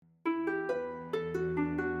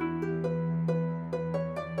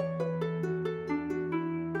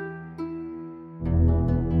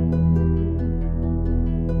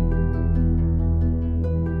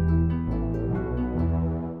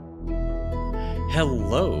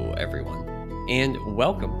Hello, everyone, and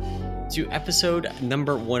welcome to episode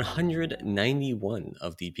number 191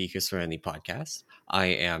 of the Peak of Serenity podcast. I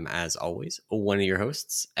am, as always, one of your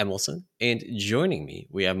hosts, Emerson, and joining me,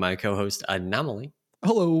 we have my co-host, Anomaly.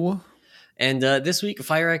 Hello. And this week,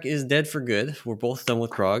 Firek is dead for good. We're both done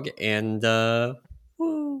with Krog, and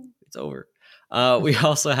woo, it's over. We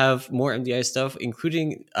also have more MDI stuff,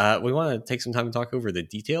 including we want to take some time to talk over the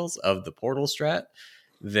details of the portal strat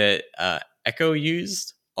that Echo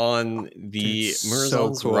used on the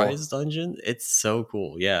Murazon's Rise dungeon. It's so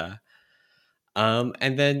cool, yeah.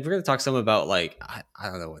 And then we're gonna talk some about I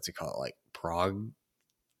don't know what to call it, like prog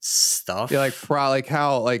stuff. Yeah,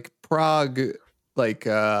 prog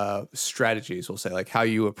strategies, we'll say, like how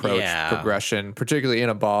you approach progression, particularly in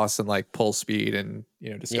a boss, and like pull speed and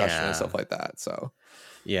discussion and stuff like that. So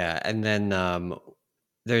yeah, and then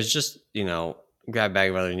there's just grab bag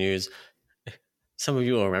of other news. Some of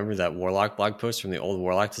you will remember that Warlock blog post from the old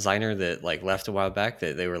Warlock designer that left a while back,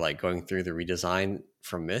 that they were going through the redesign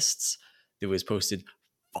from Mists that was posted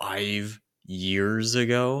 5 years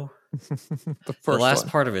ago. The last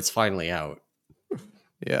part of it's finally out.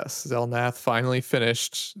 Yes, Xelnath finally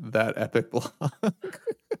finished that epic blog.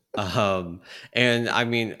 And I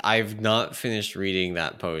mean, I've not finished reading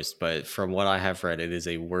that post, but from what I have read, it is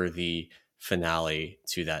a worthy finale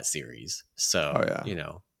to that series. So,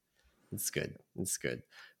 it's good. It's good.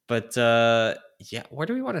 But where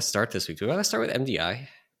do we want to start this week? Do we want to start with MDI?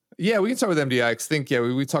 Yeah, we can start with MDI. I think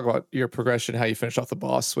we talk about your progression, how you finish off the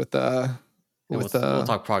boss with we'll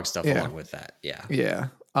talk prog stuff along with that. Yeah.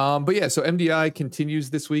 So MDI continues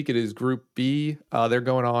this week. It is Group B. They're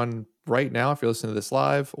going on right now. If you're listening to this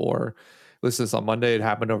live or listen to this on Monday, it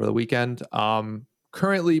happened over the weekend.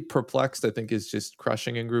 Currently, Perplexed, I think, is just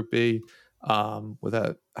crushing in Group B. With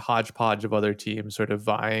a hodgepodge of other teams sort of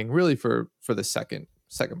vying really for the second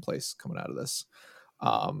place coming out of this.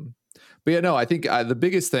 I think the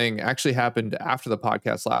biggest thing actually happened after the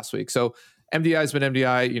podcast last week. So MDI has been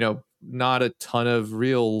MDI, not a ton of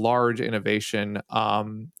real large innovation,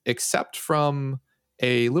 except from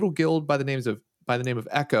a little guild by the name of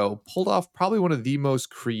Echo, pulled off probably one of the most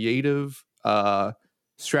creative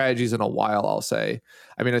strategies in a while, I'll say.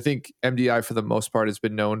 I mean, I think MDI for the most part has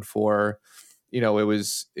been known for, it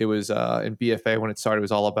was in BFA when it started, it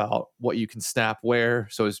was all about what you can snap where.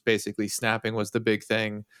 So it's basically snapping was the big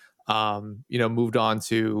thing. Moved on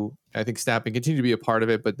to, I think snapping continued to be a part of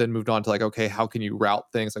it, but then moved on to okay, how can you route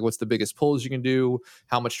things? Like what's the biggest pulls you can do?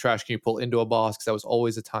 How much trash can you pull into a boss? Because that was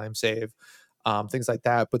always a time save, things like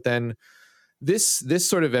that. But then this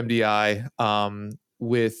sort of MDI,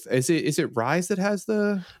 with is it Rise that has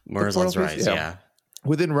the Murazon's Rise, yeah.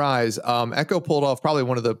 Within Rise, Echo pulled off probably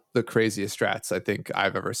one of the craziest strats I think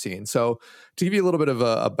I've ever seen. So to give you a little bit of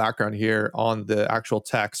a background here on the actual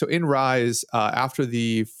tech. So in Rise, after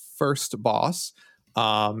the first boss,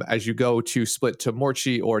 as you go to split to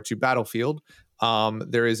Morchi or to Battlefield,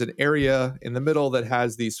 there is an area in the middle that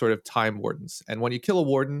has these sort of time wardens. And when you kill a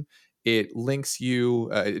warden, it links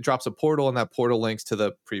you, it drops a portal, and that portal links to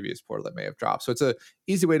the previous portal that may have dropped. So it's a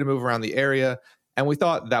easy way to move around the area. And we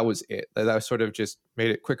thought that was it. That sort of just made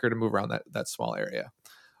it quicker to move around that small area.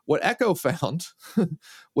 What Echo found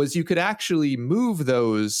was you could actually move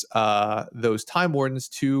those time wardens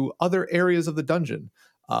to other areas of the dungeon.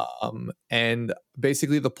 And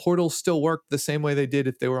basically the portals still worked the same way they did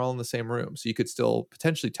if they were all in the same room. So you could still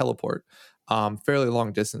potentially teleport fairly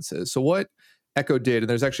long distances. So what Echo did, and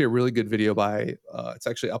there's actually a really good video by, it's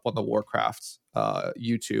actually up on the Warcraft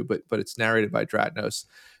YouTube, but it's narrated by Dratnos,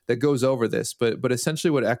 that goes over this. But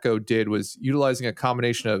essentially what Echo did was utilizing a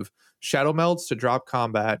combination of shadow melds to drop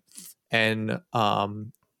combat and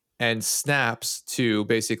snaps to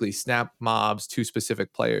basically snap mobs to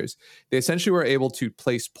specific players. They essentially were able to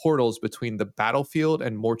place portals between the battlefield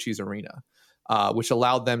and Morchi's arena, which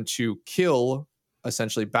allowed them to kill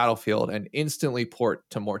essentially Battlefield and instantly port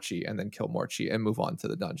to Morchi and then kill Morchi and move on to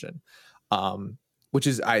the dungeon, which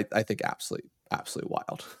is I think absolutely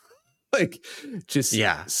wild.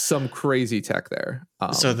 Some crazy tech there.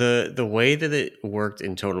 So the way that it worked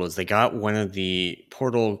in total is they got one of the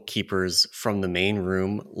portal keepers from the main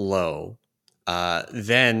room low.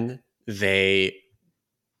 Then they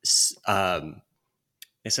sent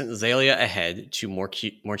Zalia ahead to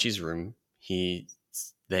Morchi's room.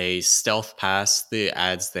 They stealth past the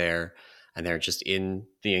ads there, and they're just in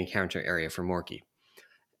the encounter area for Morchi.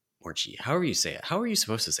 However you say it. How are you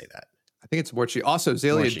supposed to say that? I think it's Morchi. Also,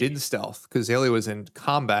 Zalia did stealth because Zalia was in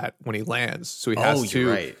combat when he lands, so he has to.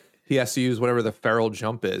 Right. he has to use whatever the feral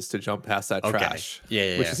jump is to jump past that Okay. trash,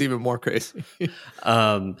 Yeah. which is even more crazy.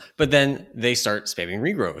 But then they start spamming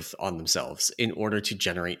regrowth on themselves in order to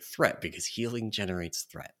generate threat, because healing generates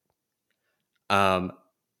threat.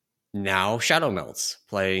 Now Shadow Melds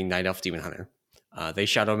playing Night Elf Demon Hunter. They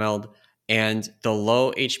Shadow Meld, and the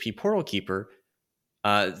low HP Portal Keeper.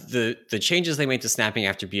 The changes they made to snapping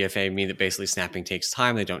after BFA mean that basically snapping takes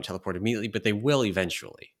time. They don't teleport immediately, but they will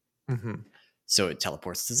eventually. Mm-hmm. So it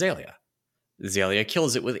teleports to Xalia. Xalia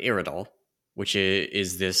kills it with Iridol, which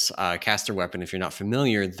is this caster weapon, if you're not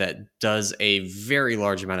familiar, that does a very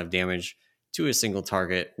large amount of damage to a single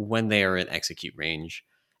target when they are in execute range.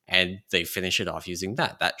 And they finish it off using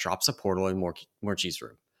that. That drops a portal in Morchi's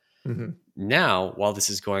room. Mm-hmm. Now, while this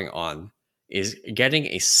is going on, is getting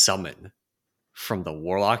a summon from the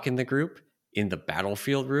Warlock in the group in the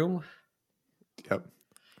battlefield room. Yep.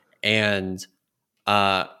 And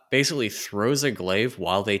basically throws a glaive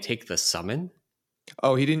while they take the summon.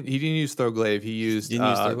 Oh, he didn't use Throglaive. He used Didn't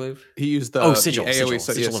use Throglaive? he used the Sigil, the AoE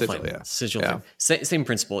Sigil of sigil, Flame. yeah. Sigil Yeah. of Flame. Same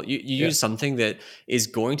principle. You use something that is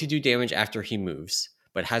going to do damage after he moves,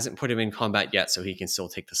 but hasn't put him in combat yet, so he can still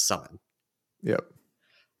take the summon. Yep.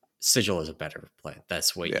 Sigil is a better plan.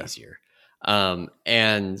 That's way easier. And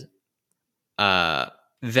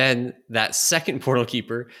then that second Portal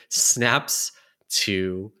Keeper snaps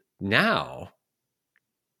to now.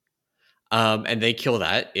 And they kill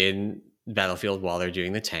that in battlefield while they're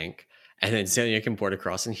doing the tank. And then Xelia can port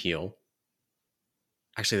across and heal.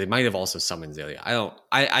 Actually, they might have also summoned Xelia.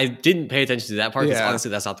 I didn't pay attention to that part, because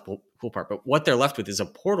honestly, that's not the cool part. But what they're left with is a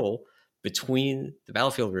portal between the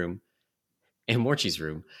battlefield room and Morchi's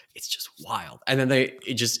room. It's just wild. And then they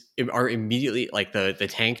are immediately, like, the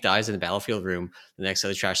tank dies in the battlefield room, the next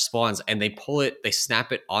set of trash spawns, and they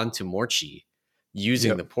snap it onto Morchi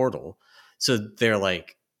using the portal. So they're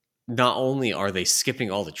like, not only are they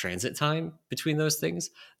skipping all the transit time between those things,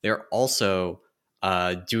 they're also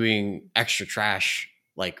doing extra trash.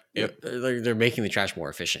 Like, they're making the trash more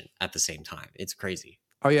efficient at the same time. It's crazy.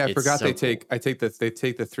 Oh yeah, I It's forgot so they cool. take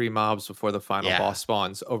the 3 mobs before the final boss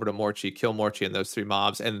spawns over to Morchi, kill Morchi and those 3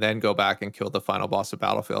 mobs, and then go back and kill the final boss of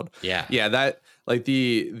Battlefield. Yeah. That, like,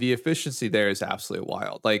 the efficiency there is absolutely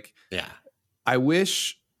wild. Like, I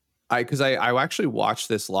wish because I actually watched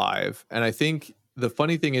this live, and I think the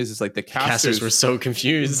funny thing is like the casters were so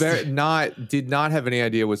confused. Did not have any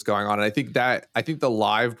idea what's going on. And I think the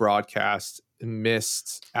live broadcast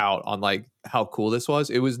missed out on like how cool this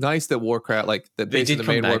was. It was nice that Warcraft, like, that they did the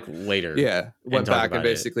come main back later. Went back and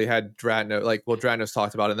basically had Dratno, like, well, Dratno's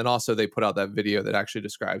talked about it. And then also they put out that video that actually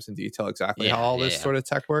describes in detail exactly how all this sort of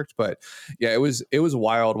tech worked. But yeah, it was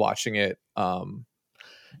wild watching it.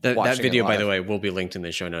 That video, by the way, will be linked in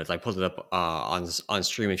the show notes. I pulled it up on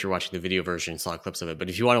stream if you're watching the video version, saw clips of it. But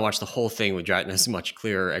if you want to watch the whole thing with Dratna's much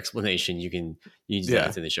clearer explanation, you can use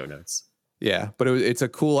that in the show notes. Yeah, but it's a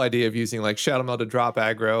cool idea of using like Shadow Meld to drop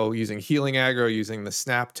aggro, using healing aggro, using the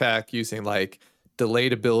snap tech, using like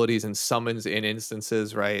delayed abilities and summons in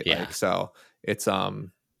instances, right? Yeah. Like, so it's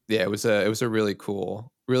it was a really cool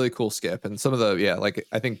skip. And some of the like,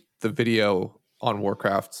 I think the video on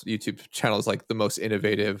Warcraft's YouTube channel is like the most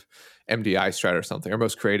innovative MDI strat or something, or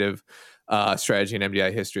most creative strategy in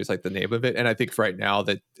MDI history is like the name of it. And I think right now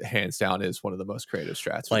that hands down is one of the most creative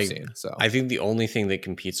strats we've seen. So I think the only thing that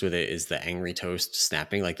competes with it is the Angry Toast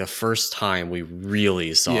snapping. Like, the first time we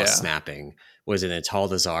really saw snapping was in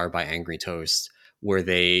Ataldazar by Angry Toast, where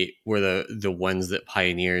they were the ones that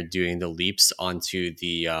pioneered doing the leaps onto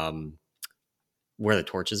the where the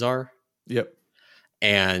torches are. Yep.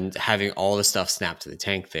 And having all the stuff snapped to the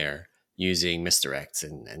tank there, using misdirects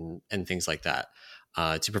and things like that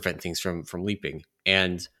to prevent things from leaping.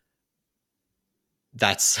 And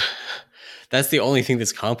that's the only thing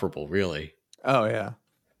that's comparable, really. Oh yeah.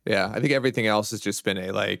 I think everything else has just been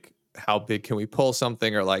a like, how big can we pull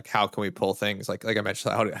something, or like how can we pull things, like I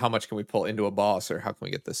mentioned, how much can we pull into a boss, or how can we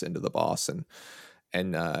get this into the boss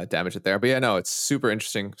and damage it there. But yeah, no, it's super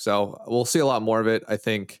interesting. So we'll see a lot more of it, I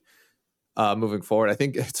think. Moving forward, I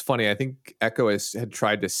think it's funny. I think Echo had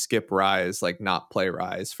tried to skip Rise, like not play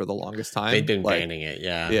Rise for the longest time. They've been banning it,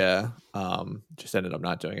 just ended up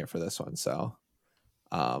not doing it for this one. So,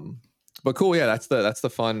 but cool, yeah. That's the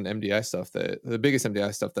fun MDI stuff. The biggest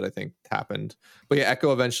MDI stuff that I think happened. But yeah,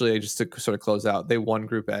 Echo eventually, just to sort of close out, they won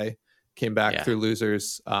Group A, came back through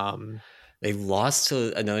losers. They lost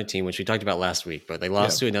to another team, which we talked about last week, but they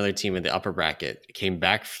lost to another team in the upper bracket, came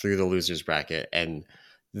back through the losers bracket, and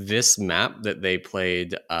this map that they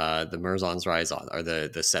played the Murzon's Rise on, or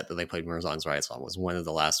the set that they played Murzon's Rise on, was one of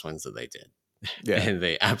the last ones that they did. Yeah. And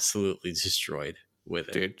they absolutely destroyed with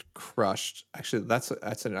it. Dude, crushed. Actually, that's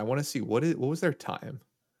an, I want to see what was their time?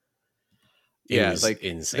 It Yeah, was like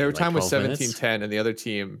their insane. Like time was 12 minutes. 17-10, and the other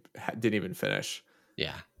team didn't even finish.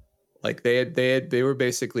 Yeah. Like they were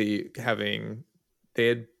basically having, they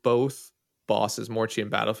had both bosses, Morchi and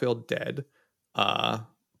Battlefield, dead uh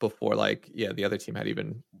before, like, yeah, the other team had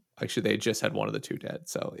even, actually they just had one of the two dead.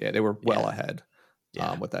 So yeah, they were well Yeah. ahead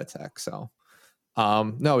Yeah. with that tech. So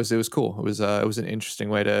no, it was cool. It was an interesting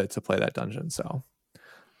way to play that dungeon. So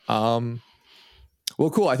um well,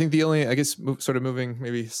 cool. I think the only, I guess, sort of moving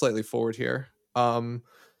maybe slightly forward here.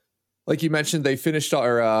 Like you mentioned, they finished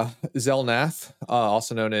our Xelnath,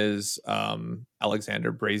 also known as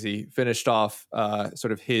Alexander Brazy, finished off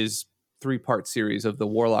sort of his 3-part series of the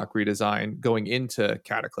Warlock redesign going into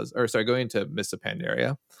Cataclysm, or sorry, going into Mists of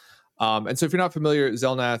Pandaria. And so if you're not familiar,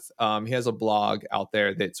 Xelnath, he has a blog out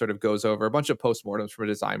there that sort of goes over a bunch of postmortems from a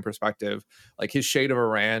design perspective. Like his Shade of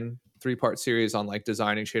Iran 3-part series on like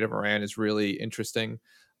designing Shade of Iran is really interesting,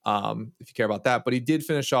 if you care about that. But he did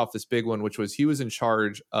finish off this big one, which was he was in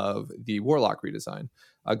charge of the Warlock redesign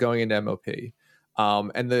going into MOP.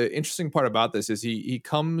 And the interesting part about this is he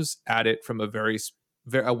comes at it from a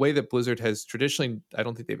a way that Blizzard has traditionally, I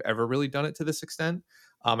don't think they've ever really done it to this extent.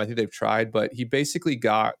 I think they've tried, but he basically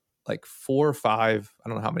got like 4 or 5, I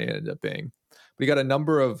don't know how many it ended up being, but he got a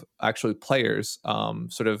number of actually players,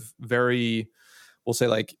 sort of very, we'll say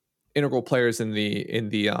like integral players in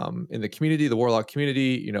the community, the Warlock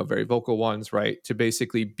community, very vocal ones, right, to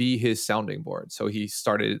basically be his sounding board. So he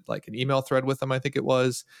started like an email thread with them, I think it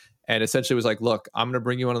was, and essentially was like, look, I'm going to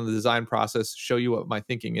bring you on the design process, show you what my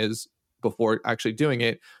thinking is before actually doing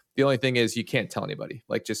it. The only thing is you can't tell anybody,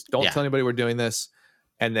 like, just don't Yeah. tell anybody we're doing this.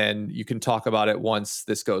 And then you can talk about it once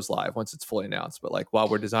this goes live, once it's fully announced. But like while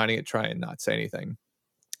we're designing it, try and not say anything.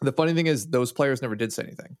 The funny thing is those players never did say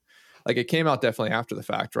anything. Like it came out definitely after the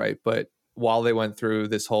fact, right? But while they went through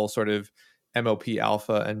this whole sort of MOP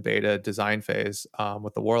alpha and beta design phase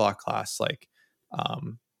with the Warlock class, like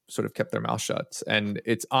sort of kept their mouth shut. And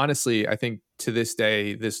it's honestly, I think to this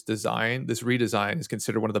day, this redesign is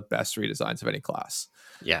considered one of the best redesigns of any class.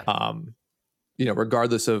 Yeah.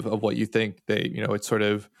 Regardless of what you think, it's sort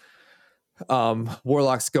of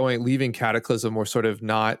Warlocks leaving Cataclysm were sort of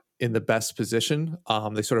not in the best position.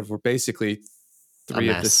 They sort of were basically A three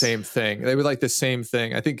of the mess. same thing. They were like the same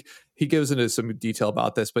thing. I think he goes into some detail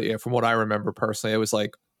about this, but yeah, from what I remember personally, it was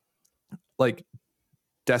like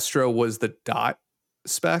Destro was the dot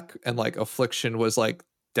spec, and like Affliction was like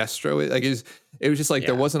Destro. It was just like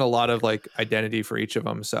there Yeah. wasn't a lot of like identity for each of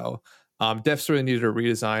them. So Destro needed a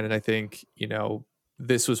redesign, and I think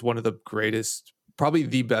this was one of the greatest, probably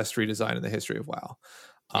the best redesign in the history of WoW.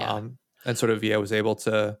 Yeah. And sort of was able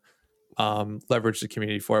to leverage the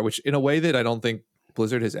community for it, which in a way that I don't think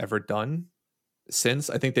Blizzard has ever done since.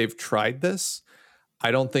 I think they've tried this.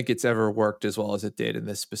 I don't think it's ever worked as well as it did in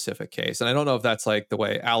this specific case. And I don't know if that's like the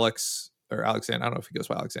way Alex or Alexander, I don't know if he goes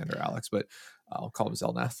by Alexander or Alex, but I'll call him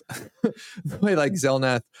Xelnath. The way like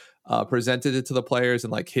Xelnath presented it to the players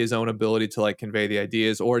and like his own ability to like convey the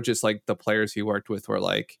ideas, or just like the players he worked with were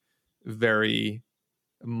like very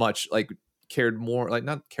much like cared more, like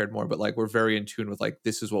not cared more, but like we're very in tune with like,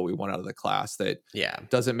 this is what we want out of the class, that Yeah.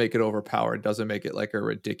 doesn't make it overpowered, doesn't make it like a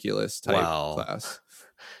ridiculous type Well, class.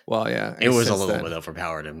 Well, yeah, I it guess was a since little then, bit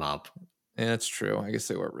overpowered in MOP. yeah, that's true. I guess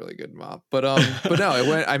they were really good mob, but no, it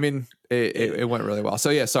went. I mean, it went really well. So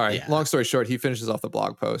yeah, sorry. Yeah. Long story short, he finishes off the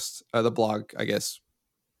blog post, the blog, I guess,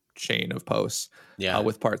 chain of posts, Yeah.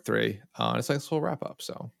 with part 3. And it's like this whole wrap up.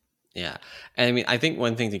 So Yeah. And I mean, I think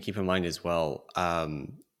one thing to keep in mind as well,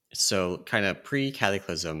 so kind of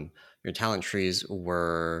pre-Cataclysm, your talent trees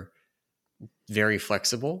were very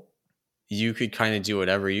flexible. You could kind of do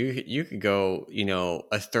whatever. You could go,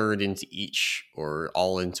 a third into each or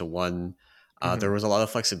all into one. There was a lot of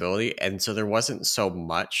flexibility, and so there wasn't so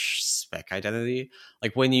much spec identity.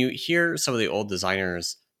 Like when you hear some of the old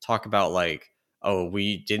designers talk about like, oh,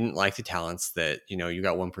 we didn't like the talents that, you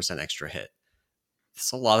got 1% extra hit.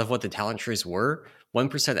 That's a lot of what the talent trees were.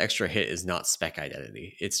 1% extra hit is not spec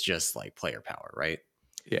identity. It's just like player power, right?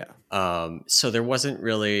 yeah, So there wasn't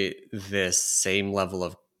really this same level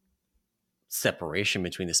of separation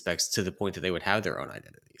between the specs to the point that they would have their own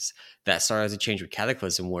identities. That started to change with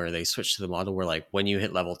Cataclysm, where they switched to the model where like when you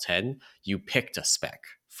hit level 10, you picked a spec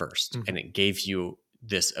first, and it gave you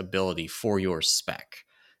this ability for your spec,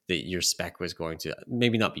 that your spec was going to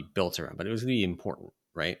maybe not be built around, but it was going to be important,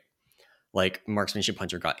 right? Like Marksmanship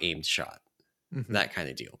Hunter got aimed shot, that kind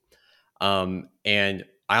of deal. And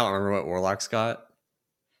I don't remember what Warlocks got.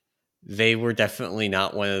 They were definitely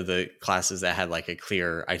not one of the classes that had like a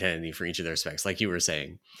clear identity for each of their specs, like you were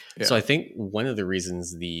saying. yeah. So I think one of the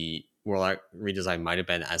reasons the Warlock redesign might have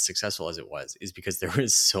been as successful as it was is because there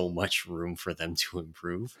was so much room for them to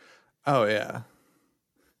improve. Oh yeah.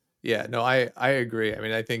 Yeah, no, I agree. I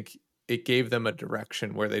mean, I think it gave them a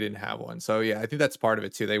direction where they didn't have one. So yeah, I think that's part of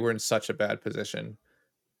it too. They were in such a bad position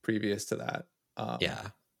previous to that. Um, Yeah.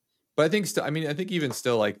 but I think still, I mean, I think even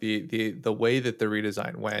still, like the way that the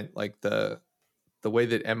redesign went, like the way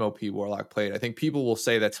that MOP Warlock played, I think people will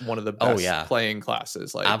say that's one of the Oh best yeah. playing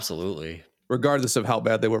classes. Like Absolutely. regardless of how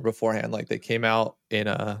bad they were beforehand, like they came out in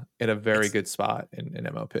a very It's good spot in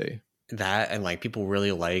MOP. that, and like people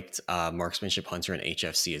really liked Marksmanship Hunter and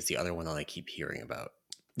HFC is the other one that I keep hearing about.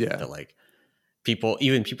 Yeah, That like people,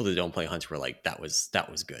 even people that don't play Hunter, were like, that was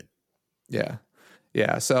good. yeah.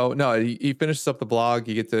 Yeah. So no, he finishes up the blog.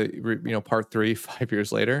 You get to part 3 5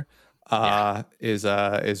 years later. Yeah.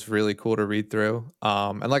 Is really cool to read through.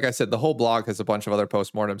 And like I said, the whole blog has a bunch of other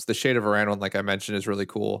postmortems. The Shade of Iran one, like I mentioned, is really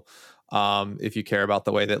cool. If you care about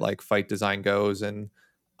the way that like fight design goes and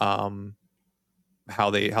um how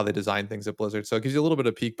they design things at Blizzard. So it gives you a little bit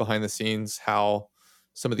of peek behind the scenes how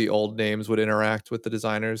some of the old names would interact with the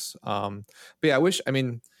designers. But yeah, I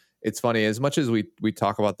mean, it's funny as much as we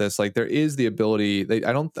talk about this, like there is the ability.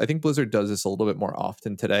 I think Blizzard does this a little bit more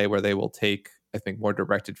often today, where they will take, I think, more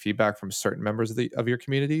directed feedback from certain members of your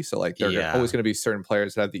community. So like always Yeah. going to be certain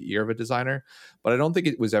players that have the ear of a designer, but I don't think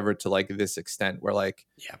it was ever to like this extent where like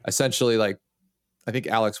Yeah. essentially like I think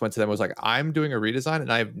Alex went to them and was like, I'm doing a redesign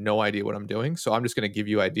and I have no idea what I'm doing. So I'm just going to give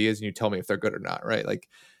you ideas and you tell me if they're good or not. Right. Like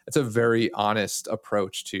it's a very honest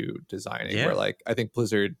approach to designing where Yeah. like I think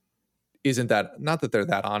Blizzard isn't that, not that they're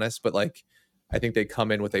that honest, but like I think they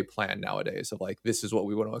come in with a plan nowadays of like, this is what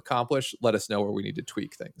we want to accomplish. Let us know where we need to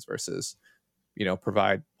tweak things versus,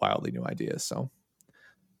 provide wildly new ideas. So,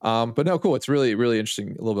 but no, cool. It's really, really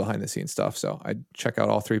interesting, a little behind the scenes stuff. So I check out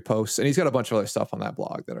all 3 posts and he's got a bunch of other stuff on that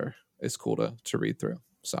blog that is cool to read through.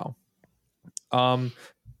 So, um,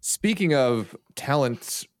 speaking of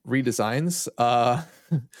talent redesigns,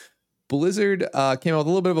 Blizzard came out with a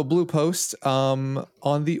little bit of a blue post on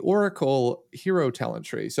the Oracle hero talent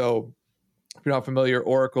tree. So, if you're not familiar,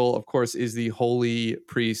 Oracle, of course, is the holy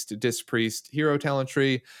priest, disc priest hero talent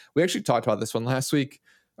tree. We actually talked about this one last week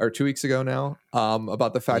or 2 weeks ago now,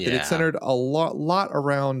 about the fact that it Yeah. centered a lot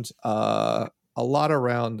around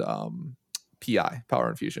PI, power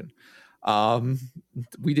infusion. Um,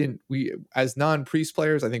 we as non-priest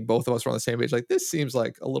players, I think both of us were on the same page. Like this seems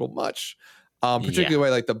like a little much. Particularly Yeah. the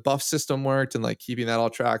way like the buff system worked and like keeping that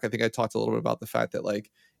all track. I think I talked a little bit about the fact that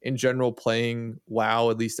like in general playing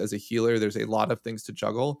WoW, at least as a healer, there's a lot of things to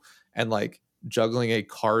juggle, and like juggling a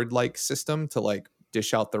card like system to like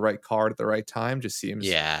dish out the right card at the right time just seems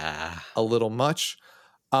Yeah. a little much.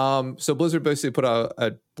 So Blizzard basically put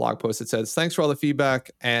a blog post that says, thanks for all the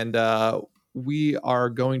feedback. And we are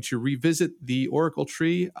going to revisit the Oracle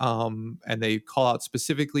tree. And they call out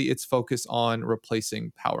specifically its focus on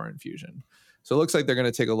replacing power infusion. So it looks like they're going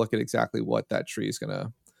to take a look at exactly what that tree is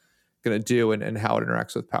going to do and how it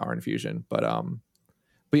interacts with power infusion. But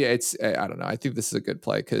yeah, I don't know. I think this is a good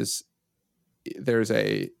play because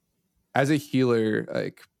as a healer,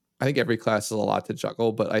 like I think every class is a lot to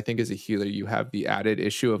juggle, but I think as a healer, you have the added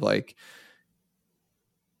issue of like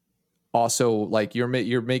also like you're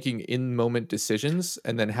making in moment decisions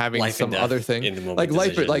and then having Life and some other death thing in the like moment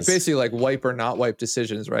life, like decisions. basically like wipe or not wipe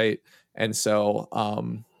decisions, right? And so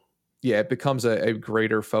yeah, it becomes a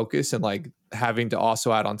greater focus and like having to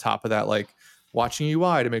also add on top of that like watching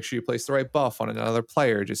UI to make sure you place the right buff on another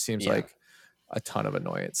player just seems Yeah. like a ton of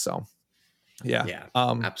annoyance. So yeah, Yeah.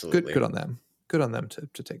 good Absolutely. on them. Good on them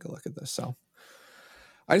to take a look at this. So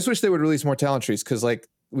I just wish they would release more talent trees because like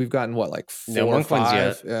we've gotten what like No 4 or monk ones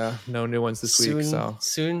yet. 5, yeah, no new ones this week. Soon, So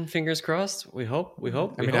soon, fingers crossed. We hope. We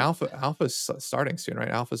hope. I We mean, hope. alpha's starting soon, right?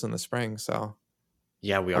 Alpha's in the spring, so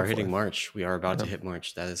Yeah, we are hopefully. hitting March. We are about to Yeah. hit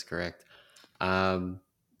March. That is correct.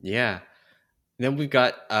 Yeah. Then we've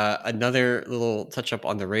got another little touch up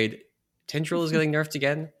on the raid. Tendril is getting nerfed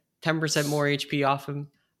again. 10% more HP off him.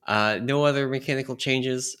 No other mechanical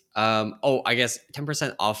changes. I guess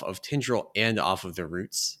 10% off of Tendril and off of the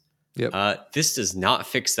roots. Yep. This does not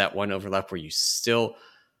fix that one overlap where you still,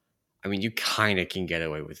 I mean, you kind of can get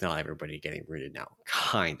away with not everybody getting rooted now.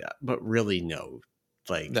 Kind of, but really no.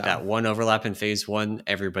 Like No. that one overlap in phase 1,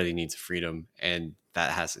 everybody needs freedom, and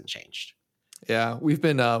that hasn't changed. Yeah, we've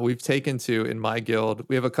taken to in my guild.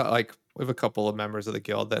 We have a couple of members of the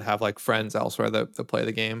guild that have like friends elsewhere that play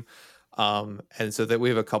the game. And so that we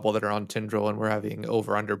have a couple that are on Tindril and we're having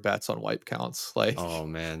over under bets on wipe counts. Like Oh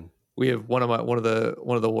man. we have one of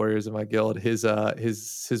the warriors in my guild. His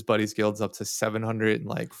buddy's guild's up to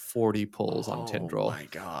 740 pulls on Oh Tindril. my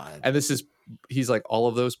god. And he's like all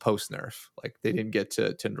of those post nerf. Like they didn't get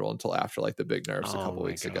to Tindril until after like the big nerfs a Oh couple my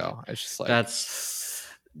weeks god. ago. It's just like That's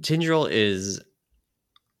Tindril is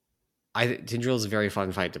Tindril is a very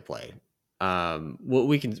fun fight to play.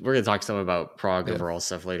 We're gonna talk some about Prague Yeah. overall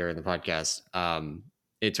stuff later in the podcast.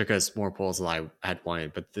 It took us more polls than I had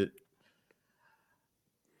wanted, but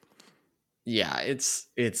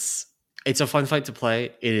it's a fun fight to play.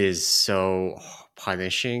 It is so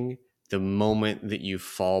punishing. The moment that you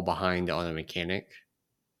fall behind on a mechanic,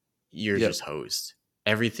 you're Yep. just hosed.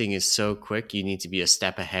 Everything is so quick. You need to be a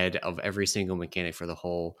step ahead of every single mechanic for the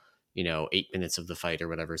whole, 8 minutes of the fight or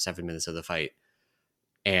whatever, 7 minutes of the fight.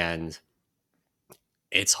 And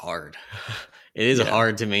it's hard. It is Yeah.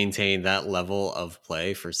 hard to maintain that level of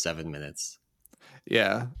play for 7 minutes.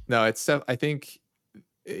 Yeah. No, I think,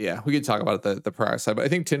 yeah, we could talk about the prior side, but I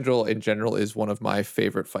think Tindril in general is one of my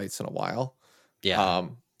favorite fights in a while. Yeah.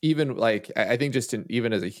 Even like, I think just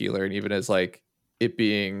even as a healer and even as like it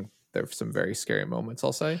being, there's some very scary moments,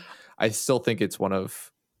 I'll say, I still think it's one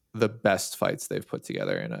of the best fights they've put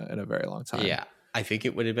together in a very long time. Yeah. I think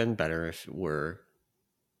it would have been better if it were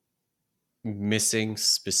missing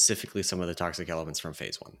specifically some of the toxic elements from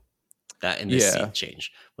phase 1. That and the Yeah. seed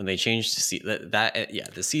change. When they changed to seed,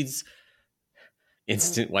 the seeds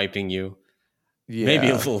instant wiping you. Yeah. Maybe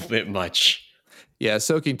a little bit much. Yeah,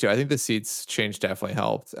 soaking too. I think the seeds change definitely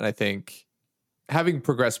helped. And I think having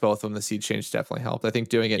progressed both of them, the seed change definitely helped. I think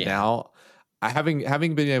doing it now,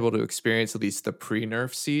 having been able to experience at least the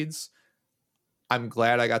pre-nerf seeds, I'm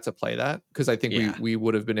glad I got to play that because I think we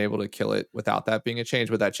would have been able to kill it without that being a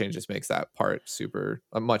change, but that change just makes that part super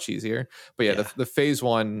much easier. But yeah, the phase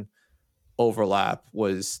 1 overlap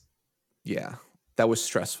was, that was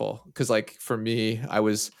stressful because like for me,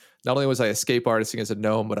 not only was I escape artisting as a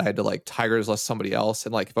gnome, but I had to like Tiger's Lust somebody else,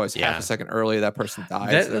 and like if I was half a second early, that person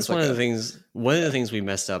died. That's one of the things. One of the things we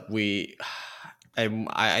messed up.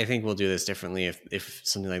 I think we'll do this differently if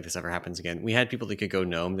something like this ever happens again. We had people that could go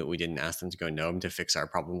gnome that we didn't ask them to go gnome to fix our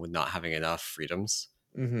problem with not having enough freedoms.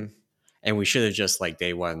 Mm-hmm. And we should have just like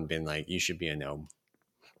day one been like, you should be a gnome.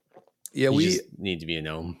 Yeah, you we just need to be a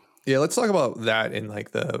gnome. Yeah, let's talk about that in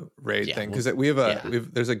like the raid thing because we have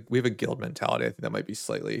a guild mentality. I think that might be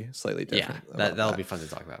slightly different. Yeah, that'll be fun to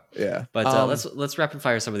talk about. Yeah, but let's rapid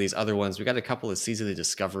fire some of these other ones. We got a couple of Season of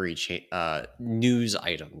Discovery news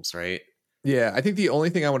items, right? Yeah, I think the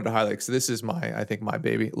only thing I wanted to highlight, so this is my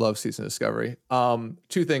baby, love Season of Discovery.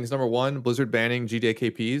 Two things. Number one, Blizzard banning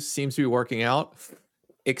GDKPs seems to be working out.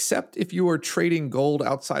 Except if you are trading gold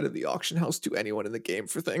outside of the auction house to anyone in the game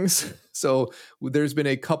for things. So there's been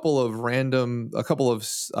a couple of we'll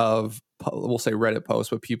say Reddit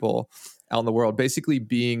posts, but people out in the world basically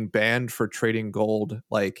being banned for trading gold,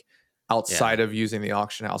 like outside of using the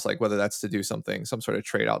auction house, like whether that's to do some sort of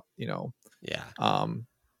trade out,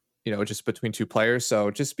 just between two players.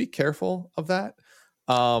 So just be careful of that.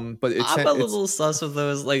 But I'm a little sus of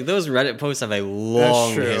those. Like those Reddit posts have a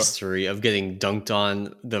long history of getting dunked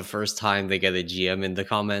on the first time they get a GM in the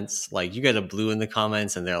comments. Like you get a blue in the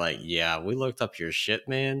comments, and they're like, "Yeah, we looked up your shit,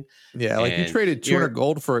 man." Yeah, like you traded 200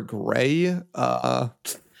 gold for a gray.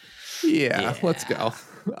 Let's go.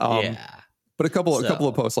 But a couple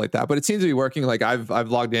of posts like that. But it seems to be working. Like I've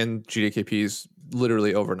logged in, GDKPs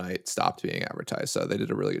literally overnight stopped being advertised, so they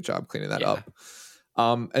did a really good job cleaning that up.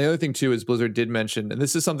 And the other thing too is Blizzard did mention, and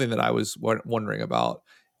this is something that I was wondering about,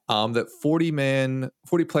 that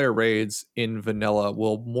 40 player raids in vanilla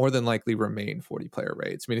will more than likely remain 40 player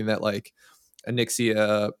raids, meaning that like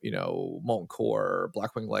Onyxia, Molten Core,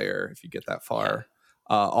 Blackwing Lair, if you get that far,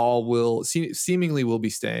 all will seemingly will be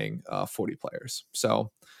staying 40 players.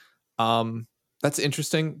 So that's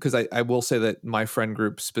interesting because I will say that my friend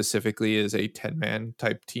group specifically is a 10-man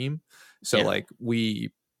type team. So like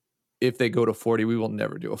if they go to 40, we will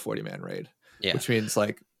never do a 40-man raid, which means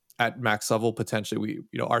like at max level, potentially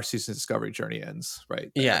our Season Discovery journey ends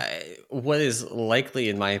right there. Yeah. What is likely,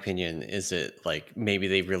 in my opinion, is it like maybe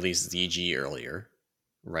they released ZG earlier,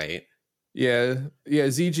 right? Yeah.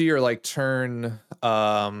 ZG or like turn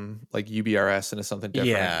like UBRS into something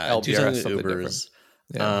different. LBRS something different.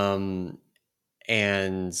 Yeah.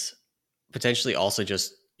 And potentially also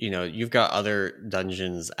just, you've got other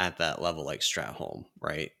dungeons at that level like Stratholme,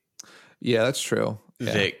 right? Yeah, that's true.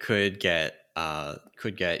 That could get a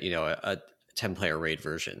 10-player raid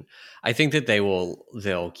version. I think that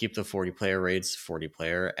they'll keep the 40-player raids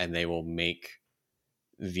 40-player, and they will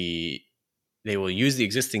use the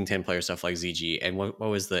existing 10-player stuff like ZG. And what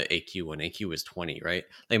was the AQ one? AQ was 20, right?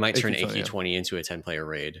 They might turn AQ 20 into a 10-player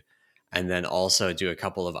raid, and then also do a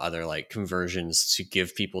couple of other like conversions to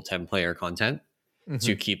give people 10-player content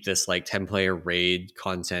to keep this like 10-player raid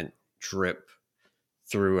content drip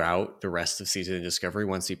throughout the rest of Season of Discovery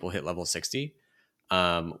once people hit level 60,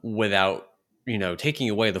 without taking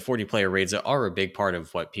away the 40-player raids that are a big part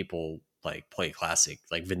of what people like play classic,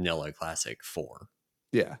 like vanilla classic 4.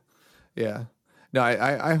 Yeah. Yeah. No,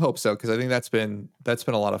 I hope so, because I think that's been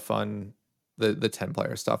a lot of fun. The 10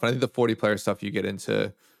 player stuff. And I think the 40 player stuff, you get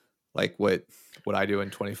into like what I do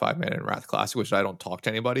in 25 man in Wrath Classic, which I don't talk to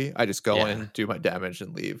anybody. I just go Yeah. in, do my damage,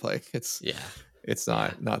 and leave. Like it's Yeah.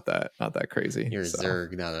 not that crazy. You're a So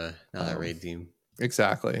Zerg, not a raid team.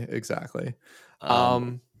 exactly.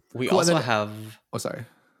 Um, we Cool. And also then have sorry.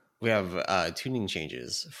 we have tuning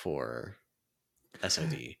changes for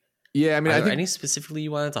SOD. Yeah, I mean, Are I there think any specifically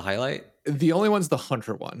you wanted to highlight? the only one's the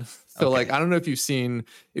hunter one. So Okay. like, I don't know if you've seen,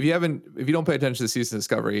 if you don't pay attention to season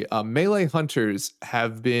discovery, melee hunters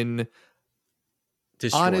have been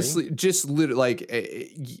Destroying? honestly just literally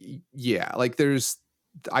like, yeah, like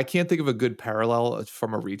I can't think of a good parallel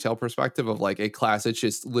from a retail perspective of like a class that's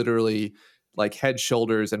just literally like head,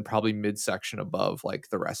 shoulders, and probably midsection above like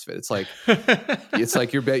the rest of it. It's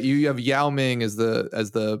like you have Yao Ming as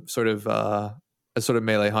the sort of as sort of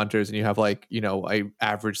melee hunters, and you have like, you know, a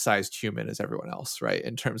average sized human as everyone else, right?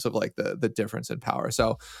 In terms of like the difference in power.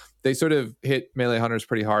 So they sort of hit melee hunters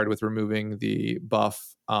pretty hard with removing the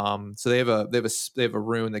buff. So they have a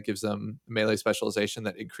rune that gives them melee specialization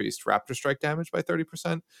that increased Raptor Strike damage by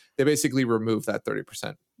 30%. They basically removed that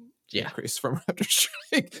 30% increase from Raptor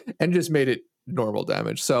Strike and just made it normal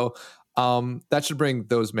damage. So that should bring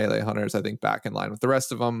those melee hunters, I think, back in line with the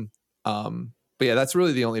rest of them. But yeah, that's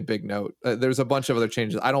really the only big note. There's a bunch of other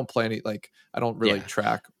changes. I don't play any, like, I don't really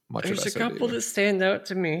track much There's of a SOD. couple that stand out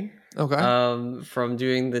to me. Okay. From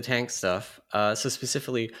doing the tank stuff. So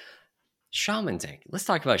specifically, Shaman tank. Let's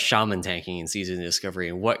talk about Shaman tanking in Season of Discovery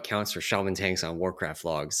and what counts for Shaman tanks on Warcraft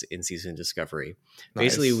logs in Season of Discovery. Nice.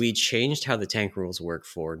 Basically, we changed how the tank rules work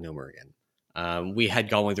for No Morgan. We had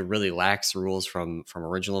gone with the really lax rules from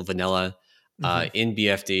original vanilla in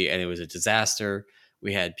BFD, and it was a disaster.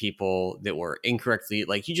 We had people that were incorrectly,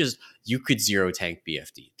 like, you could zero tank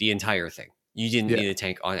BFD, the entire thing. You didn't need a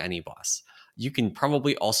tank on any boss. You can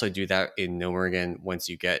probably also do that in No Morgan once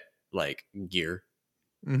you get like gear.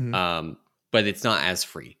 But it's not as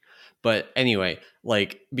free. But anyway,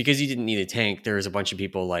 like, because you didn't need a tank, there was a bunch of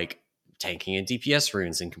people like tanking in DPS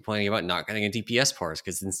runes and complaining about not getting a DPS parse,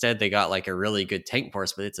 because instead they got like a really good tank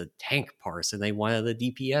parse, but it's a tank parse and they wanted the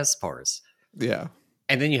DPS parse. Yeah.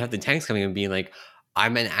 And then you have the tanks coming and being like,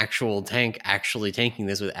 I'm an actual tank, actually tanking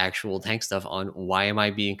this with actual tank stuff on. Why am I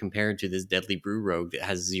being compared to this deadly brew rogue that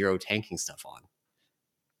has 0 tanking stuff on?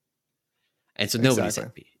 And so nobody's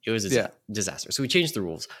happy. It was a disaster. So we changed the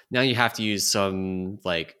rules. Now you have to use some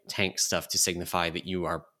like tank stuff to signify that you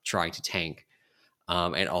are trying to tank,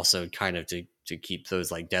 and also kind of to keep those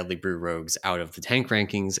like deadly brew rogues out of the tank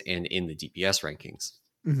rankings and in the DPS rankings.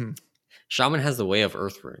 Shaman has the Way of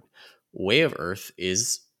Earth rune. Way of Earth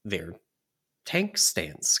is their tank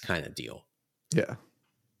stance kind of deal. Yeah.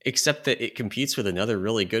 Except that it competes with another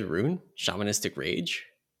really good rune, Shamanistic Rage.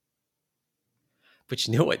 But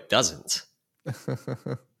you know what doesn't?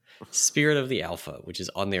 Spirit of the Alpha, which is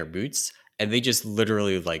on their boots, and they just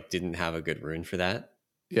literally like didn't have a good rune for that.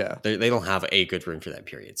 Yeah. They don't have a good rune for that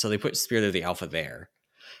period. So they put Spirit of the Alpha there.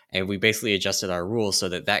 And we basically adjusted our rules so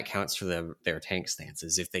that counts for their tank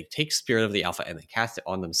stances. If they take Spirit of the Alpha and they cast it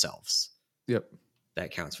on themselves,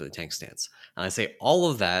 that counts for the tank stance. And I say all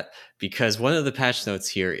of that because one of the patch notes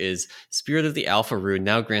here is Spirit of the Alpha rune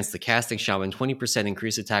now grants the casting shaman 20%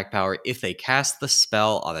 increased attack power if they cast the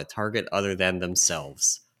spell on a target other than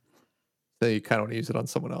themselves. So you kind of want to use it on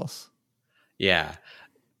someone else. Yeah.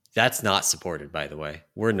 That's not supported, by the way.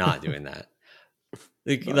 We're not doing that.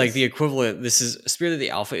 Like the equivalent, this is Spirit of the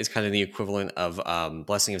Alpha is kind of the equivalent of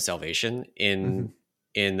Blessing of Salvation in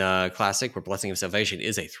Classic, where Blessing of Salvation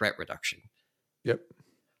is a threat reduction.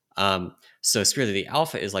 So Spirit of the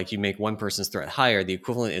Alpha is like you make one person's threat higher. The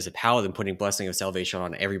equivalent is a paladin putting Blessing of Salvation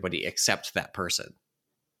on everybody except that person.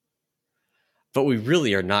 But we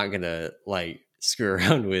really are not gonna like screw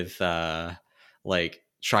around with like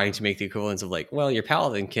trying to make the equivalence of like, well, your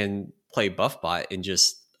paladin can play buff bot and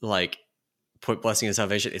just like put Blessing of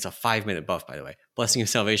Salvation. It's a 5-minute buff, by the way. Blessing of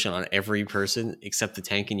Salvation on every person except the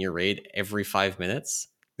tank in your raid every 5 minutes.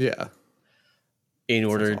 Yeah. In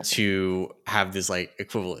order to have this like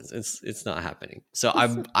equivalence. It's not happening. So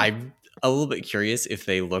I'm a little bit curious if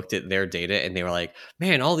they looked at their data and they were like,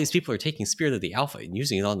 man, all these people are taking Spirit of the Alpha and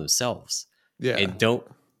using it on themselves. Yeah. And don't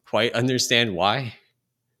quite understand why.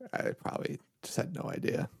 I probably just had no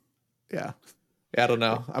idea. Yeah. I don't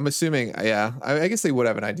know. I'm assuming, I guess they would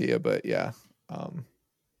have an idea, but yeah.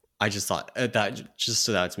 I just thought that just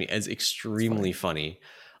stood out to me as extremely funny.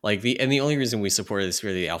 Like the only reason we supported the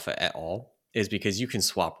Spirit of the Alpha at all is because you can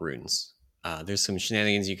swap runes. There's some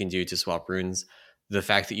shenanigans you can do to swap runes. The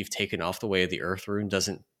fact that you've taken off the Way of the Earth rune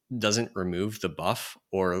doesn't doesn't remove the buff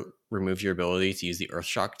or remove your ability to use the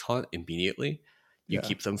Earthshock taunt immediately. You Yeah.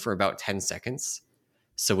 keep them for about 10 seconds.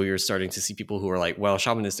 So we were starting to see people who are like, well,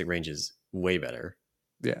 shamanistic range is way better.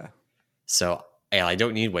 Yeah. So and I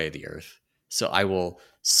don't need Way of the Earth. So I will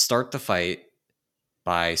start the fight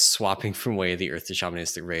by swapping from Way of the Earth to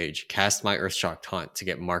shamanistic rage, cast my Earthshock taunt to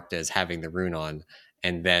get marked as having the rune on,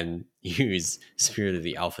 and then use Spirit of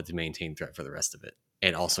the Alpha to maintain threat for the rest of it.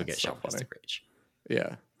 And also That's get so funny. shamanistic rage.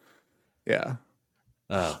 Yeah. Yeah.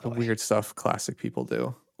 Oh, The boy. weird stuff classic people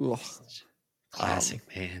do. Ugh. Classic,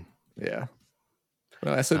 man. Yeah.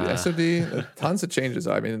 No, SOD, tons of changes.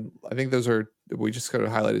 I mean, I think those are, we just got to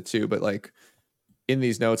highlight it too, but like in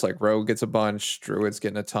these notes, like Rogue gets a bunch, Druid's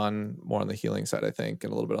getting a ton, more on the healing side, I think,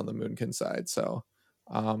 and a little bit on the Moonkin side. So,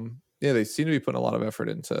 yeah, they seem to be putting a lot of effort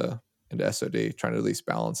into SOD, trying to at least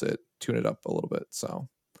balance it, tune it up a little bit. So,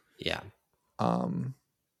 Yeah.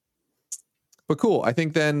 But cool. I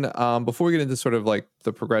think then before we get into sort of like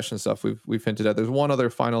the progression stuff we've hinted at, there's one other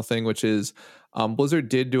final thing, which is Blizzard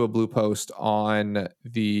did do a blue post on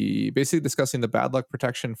the basically discussing the bad luck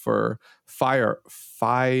protection for How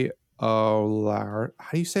do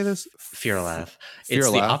you say this? Fearlath. It's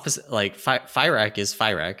the Fearlath. opposite. Like Fyrak is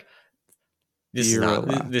Fyrak. This is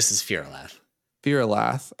not. This is Fearlath.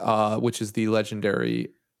 Fearlath, which is the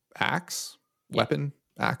legendary axe weapon.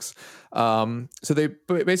 Axe. So they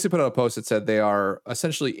basically put out a post that said they are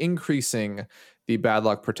essentially increasing the bad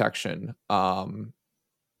luck protection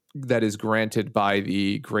that is granted by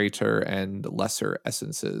the greater and lesser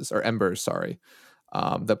essences or embers,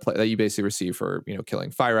 that you basically receive for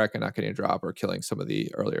killing Fyrak and not getting a drop or killing some of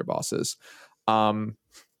the earlier bosses. And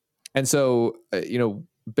so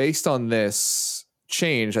based on this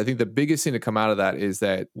change, I think the biggest thing to come out of that is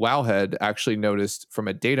that Wowhead actually noticed from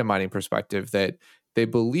a data mining perspective that they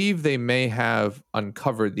believe they may have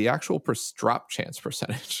uncovered the actual drop chance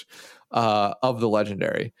percentage of the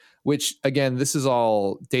legendary, which again, this is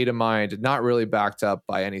all data mined, not really backed up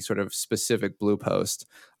by any sort of specific blue post.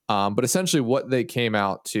 But essentially what they came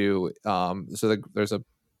out to, there's a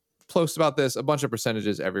post about this, a bunch of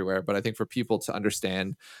percentages everywhere, but I think for people to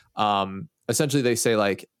understand, essentially they say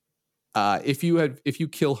like, if you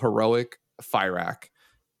kill heroic Fyrak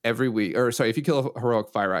every week, if you kill a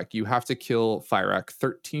heroic Fyrak, you have to kill Fyrak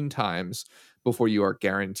 13 times before you are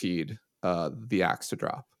guaranteed the axe to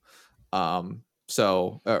drop. On it's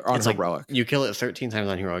heroic, like you kill it 13 times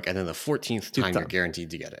on heroic, and then the 14th time you're guaranteed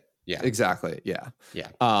to get it. Yeah, exactly. Yeah.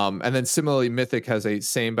 And then similarly, Mythic has a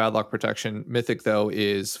same bad luck protection. Mythic though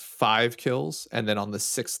is 5 kills, and then on the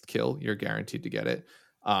 6th kill, you're guaranteed to get it.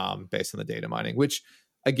 Based on the data mining, which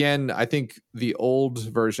again, I think the old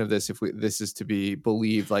version of this, this is to be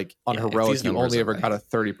believed, like on heroic, you only ever got a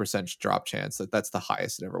 30% drop chance. That's the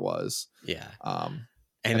highest it ever was. Yeah.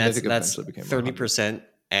 And that's 30%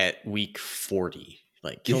 at week 40,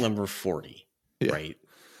 like kill number 40, right?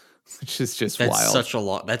 Which is just that's wild. Such a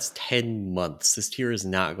lot. That's 10 months. This tier is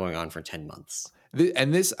not going on for 10 months.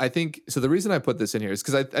 And this, I think, so the reason I put this in here is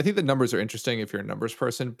because I think the numbers are interesting if you're a numbers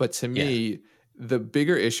person, but to me, the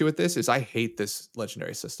bigger issue with this is I hate this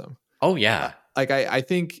legendary system. Oh yeah. I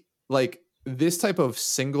think like this type of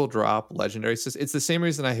single drop legendary system, it's the same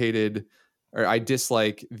reason I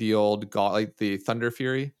dislike the old like the Thunder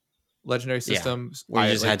Fury legendary system. Where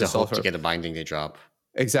you just had to hope to get a binding to drop.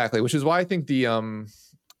 Exactly. Which is why I think the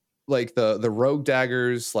like the rogue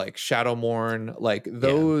daggers, like Shadowmourne, like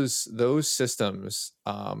those systems,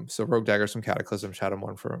 so rogue daggers from Cataclysm,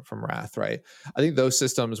 Shadowmourne from Wrath, right? I think those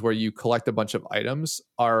systems where you collect a bunch of items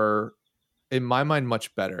are, in my mind,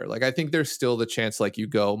 much better. Like I think there's still the chance like you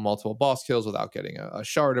go multiple boss kills without getting a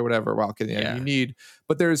shard or whatever, without getting the item you need,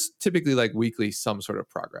 but there's typically like weekly some sort of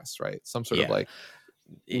progress, right? Some sort of like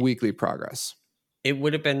weekly progress. It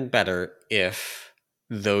would have been better if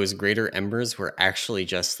those greater embers were actually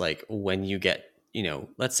just like when you get,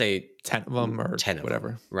 let's say 10 of them or 10 of whatever,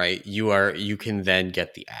 them, right? You can then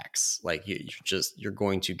get the axe. Like you're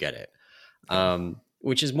going to get it,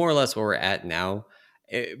 which is more or less where we're at now.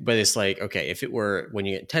 But it's like, okay, if it were when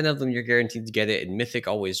you get 10 of them, you're guaranteed to get it. And Mythic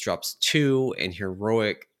always drops 2, and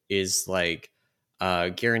Heroic is like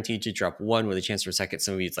guaranteed to drop 1 with a chance for a second.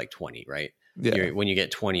 So maybe it's like 20, right? Yeah. When you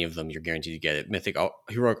get 20 of them, you're guaranteed to get it. Mythic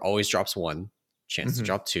Heroic always drops 1. Chance to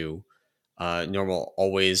drop 2. Normal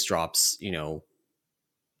always drops,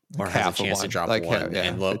 or has a chance to drop 1,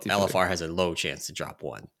 and LFR has a low chance to drop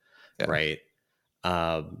 1, right?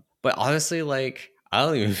 But honestly, like I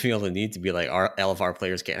don't even feel the need to be like our LFR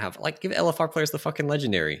players can't have give LFR players the fucking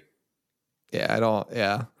legendary. Yeah, I don't.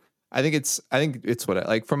 Yeah, I think it's what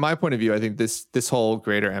like from my point of view, I think this whole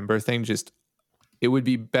Greater Ember thing just it would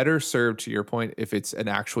be better served, to your point, if it's an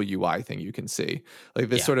actual UI thing you can see. Like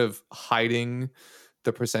this sort of hiding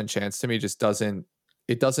the percent chance to me just doesn't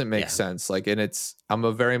make sense. Like, and I'm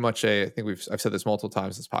a very much I've said this multiple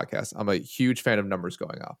times in this podcast. I'm a huge fan of numbers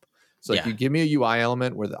going up. So like you give me a UI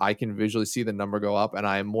element where I can visually see the number go up, and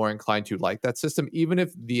I am more inclined to like that system, even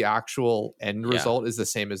if the actual end result is the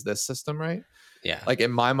same as this system, right? Yeah. Like in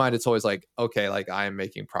my mind, it's always like, okay, like I am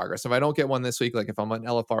making progress. If I don't get one this week, like if I'm an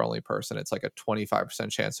LFR only person, it's like a 25%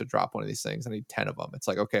 chance to drop one of these things. I need 10 of them. It's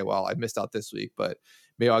like, okay, well, I missed out this week, but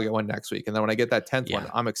maybe I'll get one next week. And then when I get that 10th one,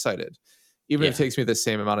 I'm excited. Even if it takes me the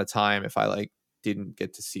same amount of time if I like didn't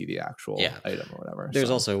get to see the actual item or whatever. There's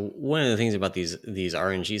also one of the things about these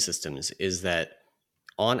RNG systems is that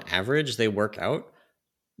on average they work out,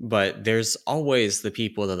 but there's always the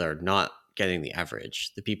people that are not getting the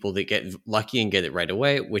average, the people that get lucky and get it right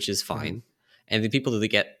away, which is fine, and the people that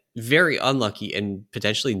get very unlucky and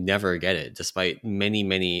potentially never get it, despite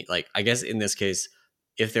many, like, I guess in this case,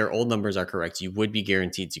 if their old numbers are correct, you would be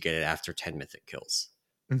guaranteed to get it after 10 mythic kills.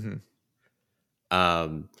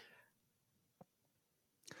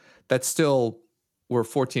 That's still, we're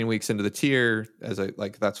 14 weeks into the tier, as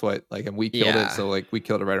that's what, like, and we killed it, so like we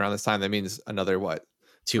killed it right around this time. That means another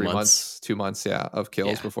 2 months, of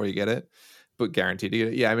kills before you get it, but guaranteed to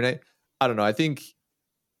get it. I mean, I don't know. I think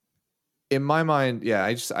in my mind,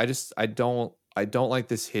 I don't like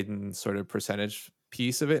this hidden sort of percentage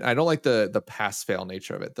piece of it. I don't like the pass fail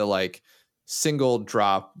nature of it. The like single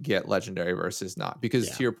drop get legendary versus not, because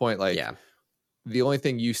to your point, like the only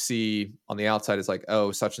thing you see on the outside is like,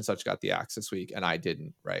 oh, such and such got the axe this week and I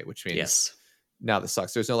didn't, right? Which means now this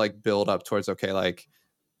sucks. There's no like build up towards, okay, like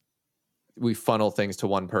we funnel things to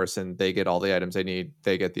one person, they get all the items they need,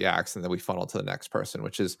 they get the axe, and then we funnel to the next person,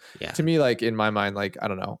 which is to me, like in my mind, like, I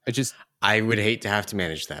don't know. I would hate to have to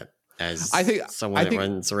manage that as someone that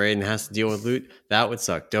runs a raid and has to deal with loot. That would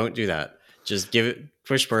suck. Don't do that. Just give it,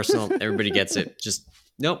 push personal. Everybody gets it. Just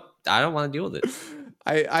nope. I don't want to deal with it.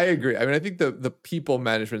 I agree. I mean, I think the people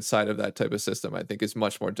management side of that type of system, I think, is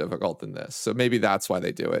much more difficult than this. So maybe that's why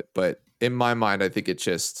they do it. But in my mind, I think it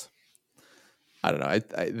just, I don't know.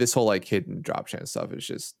 This whole like hidden drop chance stuff is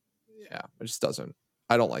just, it just doesn't.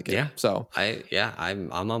 I don't like it. Yeah. So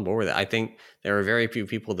I'm on board with it. I think there are very few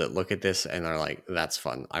people that look at this and are like, "That's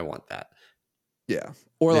fun. I want that." Yeah.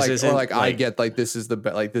 Or like I get like this is the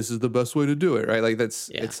best way to do it, right? Like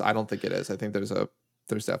it's. I don't think it is. I think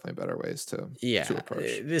there's definitely better ways to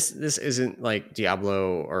approach. This isn't like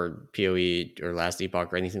Diablo or PoE or Last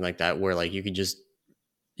Epoch or anything like that, where like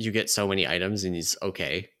you get so many items and it's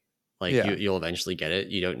okay. Like you'll eventually get it.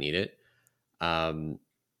 You don't need it.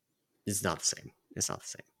 It's not the same. It's not the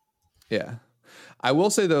same. Yeah. I will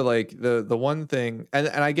say though, like the one thing, and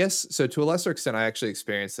I guess so to a lesser extent, I actually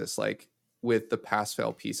experienced this like with the pass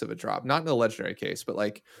fail piece of a drop, not in the legendary case, but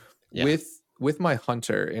like with my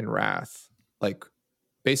hunter in Wrath, like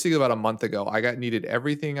basically about a month ago, I needed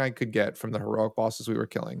everything I could get from the heroic bosses we were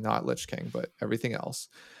killing, not Lich King, but everything else.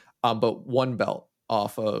 But one belt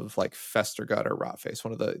off of like Festergut or Rotface,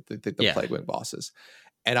 one of the Plaguewing bosses.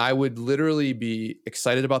 And I would literally be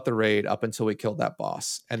excited about the raid up until we killed that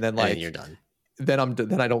boss. And then like, and you're done. Then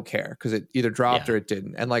I don't care because it either dropped or it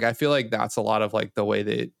didn't. And like, I feel like that's a lot of like the way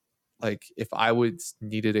that, like, if I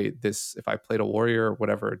if I played a warrior or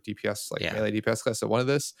whatever DPS, like melee DPS class, so one of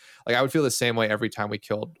this, like I would feel the same way every time we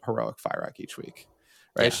killed heroic Fire each week.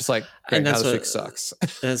 Right. It's just like, great, now this week sucks.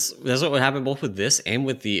 That's what would happen both with this and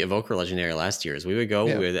with the Evoker Legendary last year. Is we would go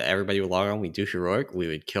with everybody would log on, we'd do heroic, we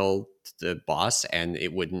would kill the boss and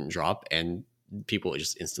it wouldn't drop and people would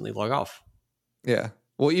just instantly log off. Yeah.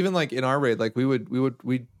 Well, even like in our raid, like we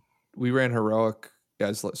ran heroic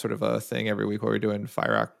as sort of a thing every week where we're doing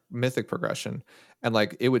Fire mythic progression, and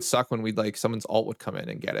like it would suck when we'd like someone's ult would come in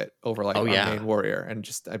and get it over like our main warrior, and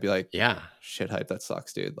just I'd be like, shit hype, that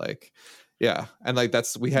sucks, dude. Like, and like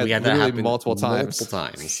we had literally multiple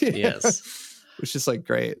times. Yes. Which is like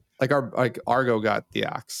great. Like Argo got the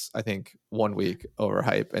axe, I think 1 week over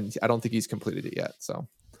hype, and I don't think he's completed it yet. So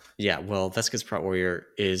yeah, well, that's because Prot Warrior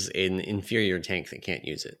is an inferior tank that can't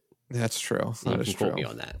use it. That's true. So you can quote me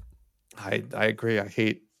on that. I agree. I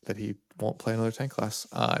hate that he won't play another tank class.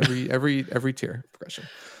 Every tier progression.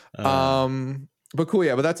 But cool,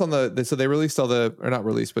 but that's on so they released all or not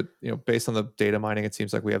released, but based on the data mining, it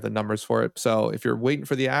seems like we have the numbers for it. So if you're waiting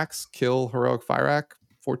for the axe, kill heroic Fire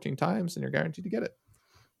 14 times and you're guaranteed to get it.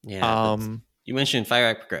 Yeah. You mentioned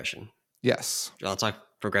Fire progression. Yes. I'll talk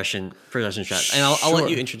progression strat, and I'll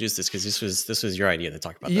let you introduce this because this was your idea to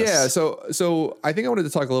talk about this. Yeah, so I think I wanted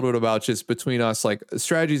to talk a little bit about just between us, like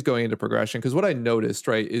strategies going into progression, because what I noticed,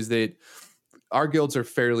 right, is that our guilds are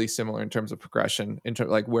fairly similar in terms of progression, in terms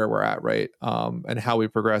like where we're at, right? And how we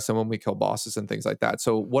progress and when we kill bosses and things like that.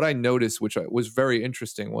 So what I noticed, which was very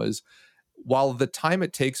interesting, was while the time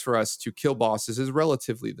it takes for us to kill bosses is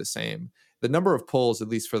relatively the same, the number of pulls, at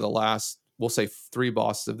least for the last, we'll say 3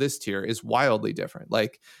 bosses of this tier, is wildly different,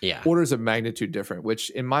 like Yeah. orders of magnitude different, which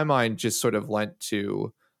in my mind just sort of lent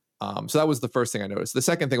to. So that was the first thing I noticed. The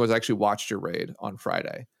second thing was I actually watched your raid on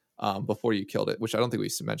Friday before you killed it, which I don't think we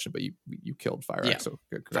mentioned, but you killed Fire Yeah. Axe, so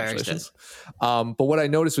Fire Axe congratulations. But what I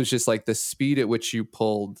noticed was just like the speed at which you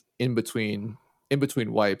pulled in between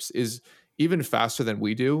wipes is even faster than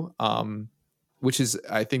we do, which is,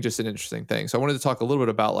 I think, just an interesting thing. So I wanted to talk a little bit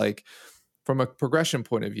about, like, from a progression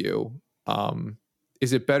point of view,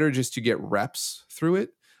 is it better just to get reps through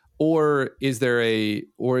it, or is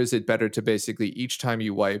it better to basically each time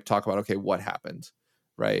you wipe talk about, okay, what happened,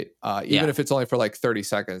 right? Even if it's only for like 30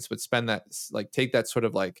 seconds, but spend that, like, take that sort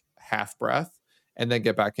of like half breath and then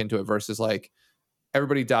get back into it, versus like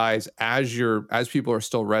everybody dies as people are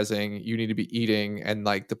still rezzing, you need to be eating, and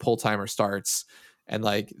like the pull timer starts, and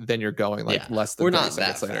like then you're going like less than we're 30 not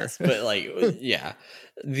that seconds later. fast, but like yeah,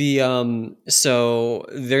 the so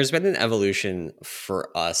there's been an evolution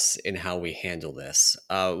for us in how we handle this.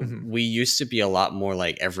 We used to be a lot more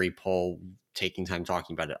like every pull, taking time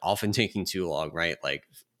talking about it, often taking too long, right? Like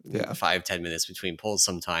 5-10 minutes between pulls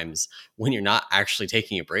sometimes, when you're not actually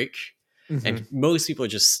taking a break. And most people are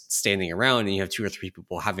just standing around, and you have 2 or 3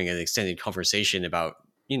 people having an extended conversation about,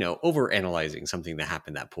 over analyzing something that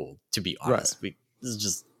happened that pool. To be honest,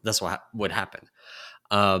 that's what would happen.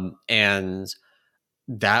 And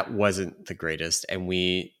that wasn't the greatest. And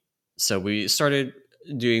we started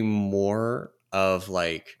doing more of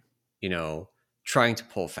like, trying to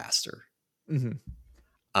pull faster.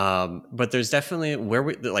 But there's definitely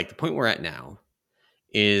like the point we're at now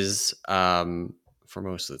is, for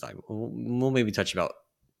most of the time, we'll maybe touch about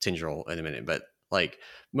Tindril in a minute, but like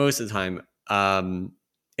most of the time,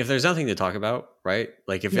 if there's nothing to talk about, right?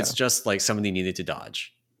 Like if it's just like somebody needed to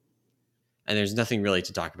dodge and there's nothing really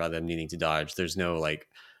to talk about them needing to dodge, there's no like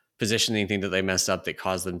positioning thing that they messed up that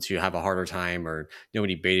caused them to have a harder time, or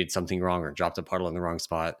nobody baited something wrong or dropped a puddle in the wrong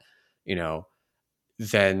spot,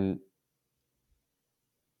 then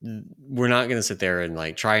we're not going to sit there and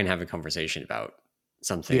like try and have a conversation about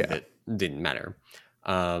something that didn't matter.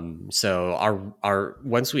 So our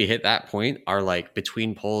once we hit that point, our like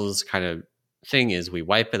between pulls kind of thing is we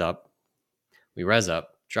wipe it up, we res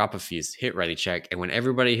up, drop a feast, hit ready check, and when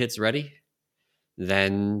everybody hits ready,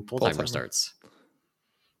 then pull timer starts.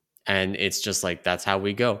 And it's just like that's how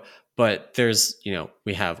we go. But there's,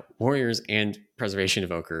 we have warriors and preservation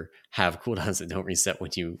evoker have cooldowns that don't reset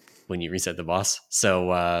when you reset the boss.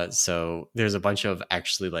 So there's a bunch of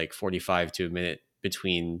actually like 45 to a minute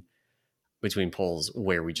between pulls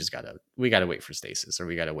where we just gotta wait for stasis, or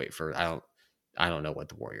we gotta wait for I don't know what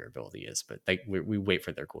the warrior ability is, but like we wait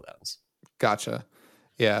for their cooldowns. Gotcha.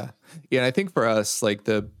 Yeah. And I think for us, like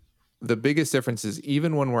the biggest difference is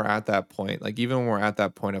even when we're at that point, like even when we're at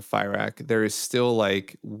that point of Fire Act, there is still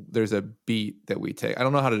like there's a beat that we take. I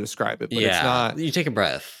don't know how to describe it, but it's not. You take a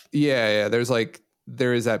breath. Yeah.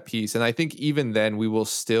 There is that piece, and I think even then we will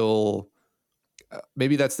still.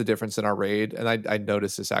 Maybe that's the difference in our raid, and I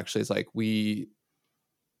noticed this actually is like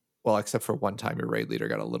well, except for one time your raid leader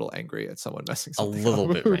got a little angry at someone messing something a little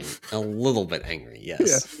bit angry.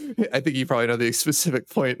 Yes. Yeah. I think you probably know the specific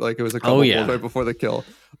point. Like it was a couple pulls right before the kill.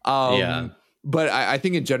 But I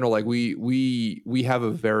think in general, like we have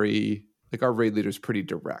a very, like our raid leader is pretty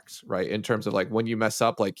direct, right? In terms of like when you mess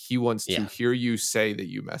up, like he wants to hear you say that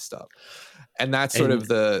you messed up. And that's sort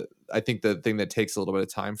of I think the thing that takes a little bit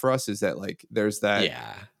of time for us is that like there's that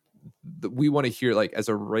we want to hear, like as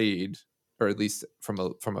a raid, or at least from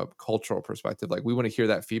a cultural perspective, like we want to hear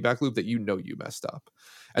that feedback loop that you messed up.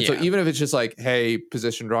 And so even if it's just like, hey,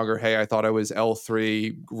 position wrong, or hey, I thought I was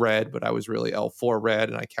L3 red, but I was really L4 red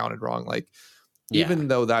and I counted wrong. Like even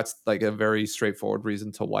though that's like a very straightforward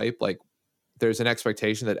reason to wipe, like there's an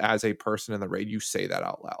expectation that as a person in the raid, you say that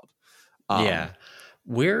out loud.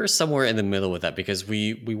 We're somewhere in the middle with that, because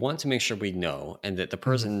we want to make sure we know, and that the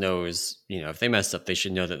person knows, if they messed up, they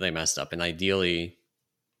should know that they messed up. And ideally,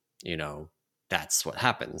 that's what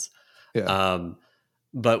happens.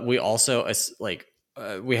 But we also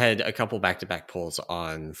we had a couple back-to-back pulls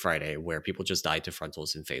on Friday where people just died to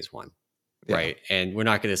frontals in phase 1. Right. And we're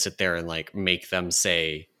not going to sit there and like make them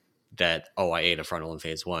say that, oh, I ate a frontal in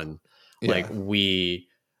phase 1. Like we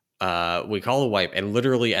call a wipe, and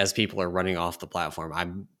literally as people are running off the platform,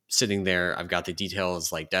 I'm sitting there, I've got the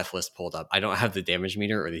details like death list pulled up. I don't have the damage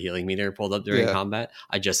meter or the healing meter pulled up during combat.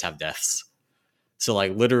 I just have deaths. So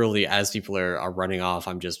like literally as people are running off,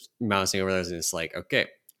 I'm just mousing over those and it's like, okay,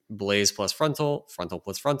 blaze plus frontal, frontal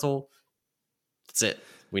plus frontal. That's it.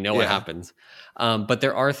 We know what Yeah. happens. But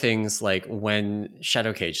there are things like when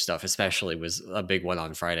Shadow Cage stuff, especially, was a big one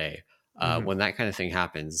on Friday. Hmm. When that kind of thing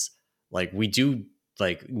happens, like we do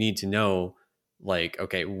like need to know, like,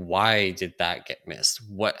 okay, why did that get missed?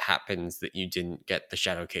 What happens that you didn't get the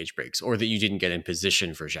Shadow Cage breaks, or that you didn't get in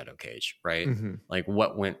position for Shadow Cage, right? Hmm. Like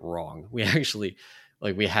what went wrong? We actually,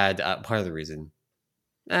 like, we had part of the reason.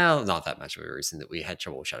 Well, not that much of a reason that we had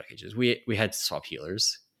trouble with Shadow Cages. We had to swap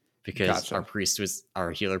healers because Gotcha.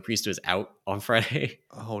 our healer priest was out on Friday.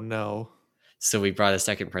 Oh no. So we brought a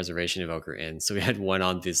second preservation evoker in. So we had one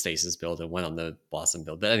on the stasis build and one on the blossom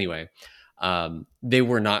build. But anyway, they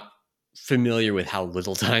were not familiar with how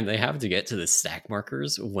little time they have to get to the stack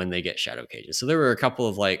markers when they get shadow cages. So there were a couple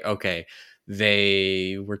of like, okay,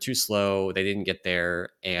 they were too slow, they didn't get there,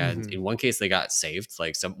 and Hmm. in one case they got saved.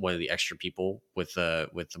 Like one of the extra people with the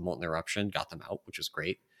molten eruption got them out, which was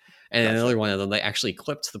great. And Gotcha. another one of them, they actually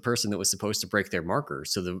clipped the person that was supposed to break their marker,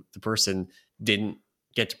 so the person didn't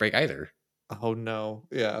get to break either. Oh no.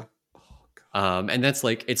 Yeah. Oh god. And that's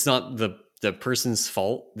like, it's not the person's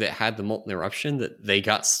fault that had the molten eruption that they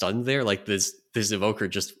got stunned there. Like this evoker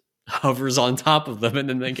just hovers on top of them and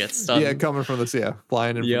then they get Yeah, stunned. coming from this, yeah,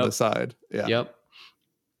 flying in from the Yep. side. Yeah. Yep.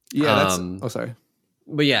 Yeah, that's Um, oh sorry.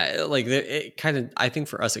 but yeah, like it kind of, I think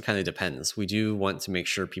for us, it kind of depends. We do want to make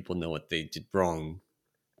sure people know what they did wrong,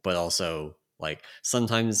 but also like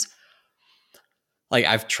sometimes, like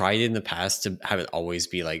I've tried in the past to have it always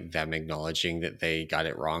be like them acknowledging that they got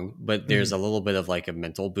it wrong, but there's Mhm. a little bit of like a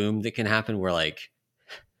mental boom that can happen where like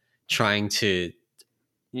trying to,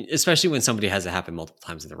 especially when somebody has it happen multiple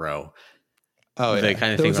times in a row, Oh the yeah.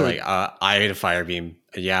 kind of thing Those where are like, I ate a fire beam.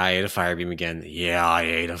 Yeah, I ate a fire beam again. Yeah, I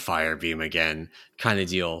ate a fire beam again, kind of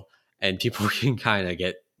deal. And people can kind of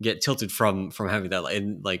get tilted from having that.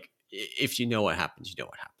 And like, if you know what happens, you know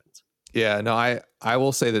what happens. yeah, no, I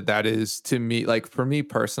will say that that is to me like for me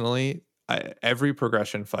personally, every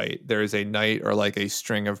progression fight there is a night or like a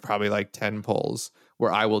string of probably like 10 pulls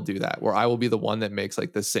where I will do that, where I will be the one that makes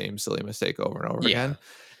like the same silly mistake over and over Yeah, again.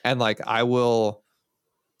 And like I will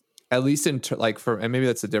at least like for and maybe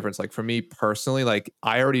that's the difference like for me personally like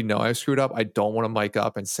I already know I screwed up. I don't want to mic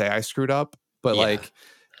up and say I screwed up, but yeah. like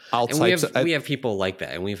I'll And we type have we have people like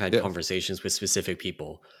that, and we've had yeah. conversations with specific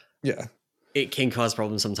people. Yeah. It can cause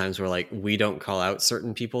problems sometimes where like we don't call out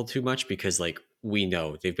certain people too much because like we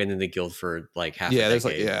know they've been in the guild for like half a Yeah, there's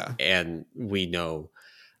like decade yeah. and we know.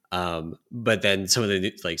 But then some of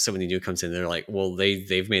the like somebody new comes in, they're like, well,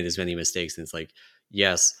 they've made as many mistakes, and it's like,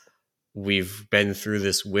 yes, we've been through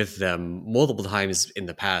this with them multiple times in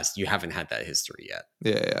the past. You haven't had that history yet.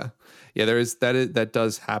 Yeah, yeah. Yeah, there is that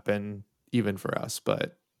does happen even for us,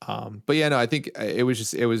 but yeah, no, I think it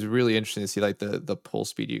was really interesting to see like the pull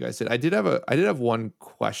speed you guys did. I did have one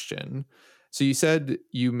question. So you said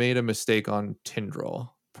you made a mistake on Tindril Oh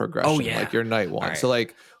progression, like yeah. your night All one. right. So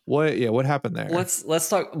like what happened there? Let's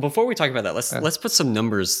talk before we talk about that. Yeah. Let's put some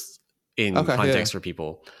numbers in Okay, yeah. context for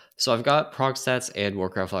people. So I've got prog stats and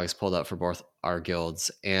Warcraft logs pulled up for both our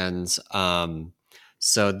guilds, and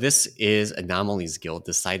so this is Anomaly's guild,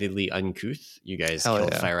 decidedly uncouth. You guys Hell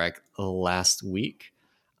killed yeah. Fyrak last week,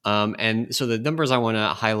 and so the numbers I want to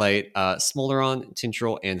highlight: Smolderon,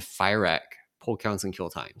 Tintril, and Fyrak pull counts and kill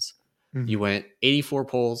times. You Mhm. went 84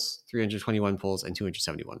 pulls, 321 pulls, and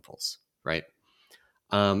 271 pulls, right?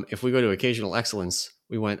 If we go to occasional excellence,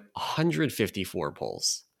 we went 154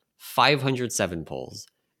 polls, 507 polls,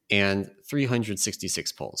 and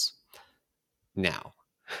 366 polls. Now,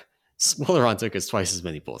 Smolderon took us twice as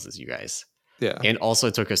many polls as you guys, Yeah. and also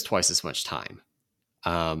took us twice as much time.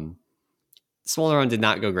 Um, Smolderon did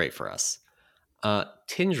not go great for us.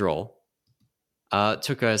 Tindril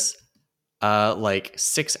took us like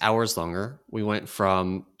 6 hours longer. We went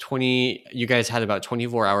from 20, you guys had about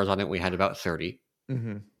 24 hours on it. We had about 30.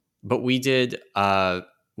 Mhm. But we did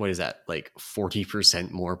what is that, like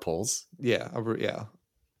 40% more pulls. Yeah, yeah.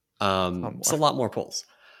 Ton It's a more. lot more pulls.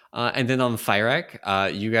 And then on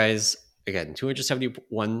Fyrak, you guys again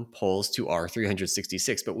 271 pulls to our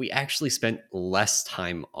 366, but we actually spent less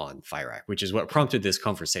time on Fyrak, which is what prompted this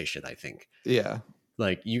conversation, I think. Yeah.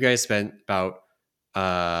 Like you guys spent Was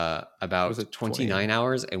about it 20? 29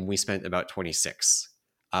 hours and we spent about 26.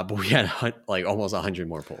 But we had like almost 100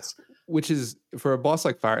 more pulls. Which is for a boss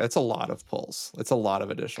like Fire, that's a lot of pulls. That's a lot of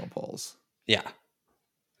additional pulls. Yeah.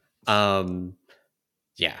 Um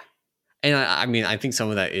yeah. And I mean, I think some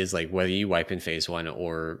of that is like whether you wipe in phase one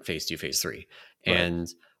or phase two, phase three. Right. And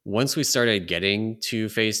once we started getting to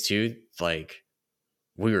phase two, like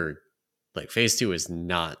we were like phase two is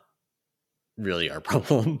not really our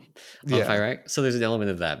problem on Yeah. Fire. So there's an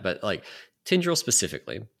element of that, but like Tindril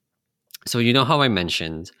specifically. So you know how I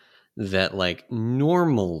mentioned that like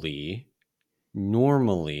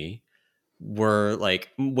normally we're like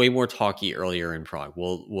way more talky earlier in Prague.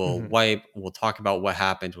 We'll Hmm. wipe, we'll talk about what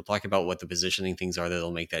happened, we'll talk about what the positioning things are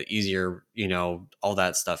that'll make that easier, you know, all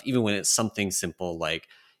that stuff, even when it's something simple like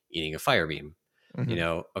eating a fire beam. You Hmm.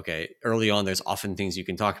 know, okay, early on there's often things you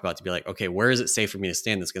can talk about to be like, okay, where is it safe for me to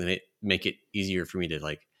stand that's going to make it easier for me to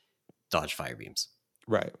like dodge fire beams.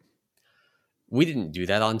 Right. We didn't do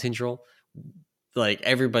that on Tindril. Like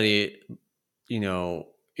everybody, you know,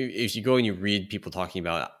 if you go and you read people talking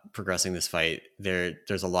about progressing this fight,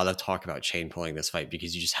 there's a lot of talk about chain pulling this fight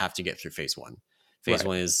because you just have to get through phase one. Phase Right.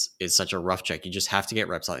 one is such a rough check. You just have to get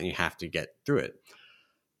reps on it and you have to get through it.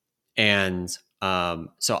 And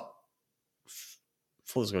so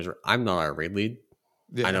full disclosure, I'm not our raid lead.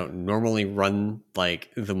 I Yeah. don't normally run like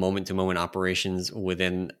the moment to moment operations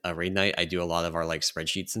within a raid night. I do a lot of our like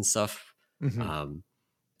spreadsheets and stuff, Hmm. um,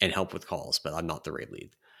 and help with calls, but I'm not the raid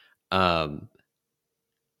lead. Um,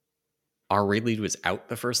 our raid lead was out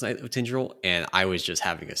the first night of Tindril, and I was just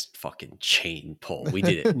having a fucking chain pull. We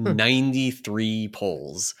did it 93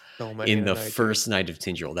 pulls So many in in a the night, dude. first night of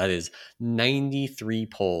Tindril. That is 93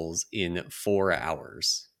 pulls in 4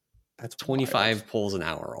 hours, That's wild. 25 pulls an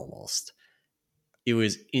hour almost. It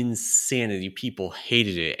was insanity. People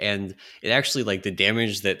hated it, and it actually like the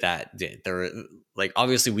damage that did. There, like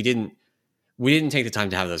obviously we didn't take the time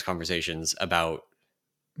to have those conversations about,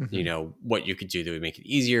 you Hmm. know, what you could do that would make it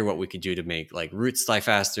easier, what we could do to make like routes fly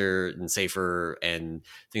faster and safer and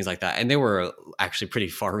things like that. And there were actually pretty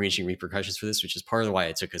far-reaching repercussions for this, which is part of why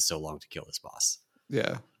it took us so long to kill this boss.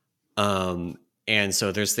 Yeah. Um, and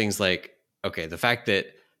so there's things like, okay, the fact that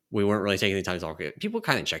we weren't really taking the time to talk, people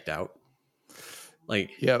kind of checked out.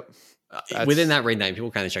 Like Yep. within That's that raid night,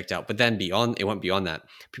 people kind of checked out. But then beyond, it went beyond that.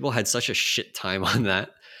 People had such a shit time on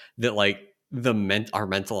that that like our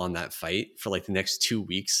mental on that fight for like the next 2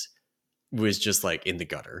 weeks was just like in the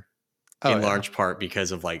gutter, oh in yeah. large part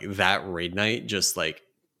because of like that raid night. Just like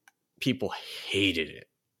people hated it.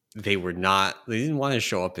 They didn't want to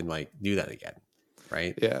show up and like do that again,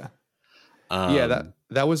 right? Yeah. Yeah, that Um,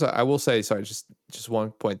 that was I will say, sorry, just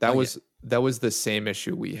one point. oh That yeah, was the same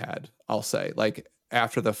issue we had, I'll say. Like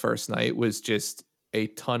after the first night was just a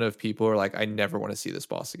ton of people were like, I never want to see this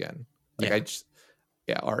boss again. Like yeah, I just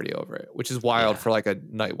yeah, already over it, which is wild yeah. for like a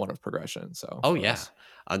night one of progression. So Oh for yeah, us.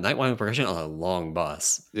 a night one progression on a long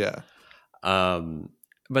boss. Yeah. Um,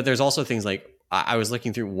 but there's also things like I was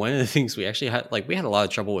looking through one of the things we actually had, like we had a lot of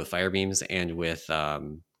trouble with fire beams and with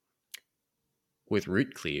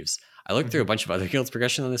root cleaves. I looked through a Hmm. bunch of other guilds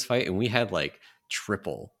progression on this fight, and we had like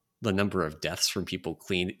triple the number of deaths from people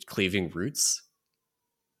cleaving roots.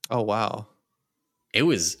 Oh wow. It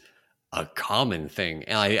was a common thing,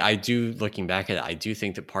 and I do, looking back at it, I do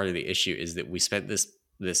think that part of the issue is that we spent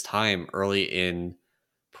this time early in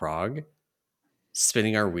Prague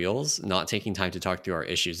spinning our wheels, not taking time to talk through our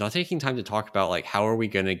issues, not taking time to talk about like how are we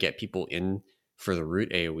going to get people in for the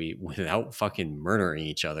root AoE without fucking murdering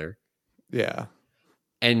each other. Yeah.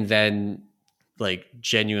 And then like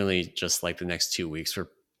genuinely just like the next 2 weeks we're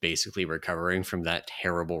basically recovering from that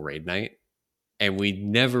terrible raid night. And we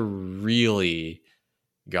never really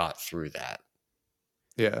got through that,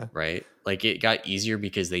 Yeah. right? Like it got easier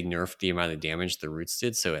because they nerfed the amount of damage the roots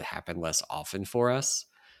did, so it happened less often for us.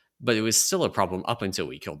 But it was still a problem up until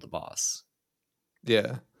we killed the boss.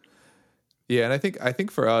 Yeah. Yeah, and I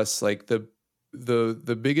think for us, like the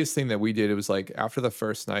biggest thing that we did, it was like after the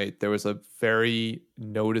first night, there was a very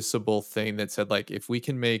noticeable thing that said like if we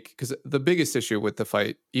can make, because the biggest issue with the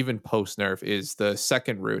fight, even post nerf, is the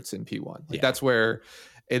second roots in P1. Like Yeah. that's where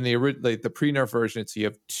in like the pre nerf version, it's you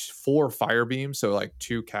have four fire beams, so like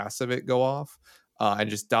two casts of it go off.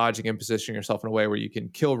 And just dodging and positioning yourself in a way where you can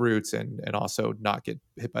kill roots and also not get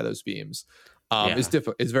hit by those beams Yeah. is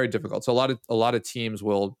very difficult. So a lot of teams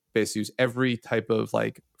will basically use every type of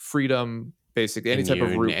like freedom, basically any type of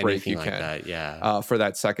Immune, root break anything you like can that. Yeah. for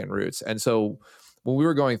that second roots. And so when we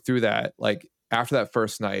were going through that, like after that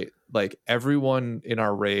first night, like everyone in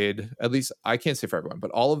our raid, at least I can't say for everyone,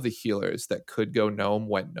 but all of the healers that could go gnome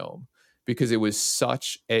went gnome because it was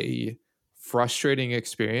such a frustrating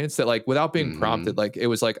experience that like without being prompted, Hmm. like it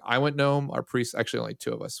was like I went gnome, our priest, actually only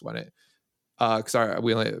two of us went it because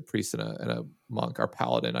we only have a priest and a monk. Our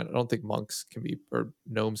paladin, I don't think monks can be or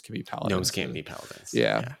gnomes can be Gnomes paladins. can't be paladins.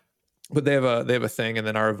 Yeah, Yeah. but they have a thing, and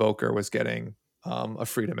then our evoker was getting a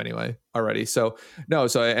freedom anyway already. So no,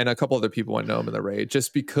 so and a couple other people went gnome in the raid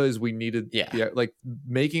just because we needed Yeah. like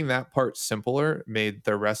making that part simpler made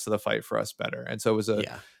the rest of the fight for us better. And so it was a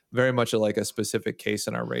Yeah. very much like a specific case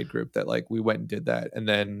in our raid group that like we went and did that. And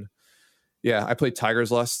then yeah, I played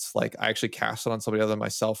Tiger's Lust. Like I actually cast it on somebody other than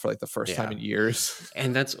myself for like the first time Yeah. in years.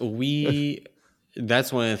 And that's one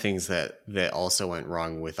of the things that also went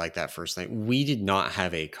wrong with like that first night. We did not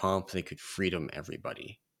have a comp that could freedom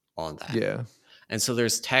everybody on that. Yeah. And so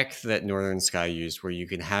there's tech that Northern Sky used where you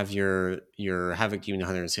can have your Havoc Demon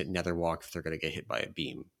Hunters hit Netherwalk if they're going to get hit by a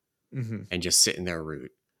beam Hmm. and just sit in their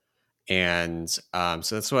route. And so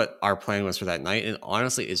that's what our plan was for that night. And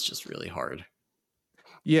honestly, it's just really hard.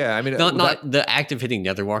 Yeah, I mean that. Not the act of hitting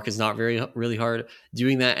Netherwalk is not really hard.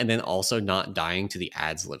 Doing that and then also not dying to the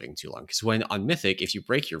ads living too long. Because when on Mythic, if you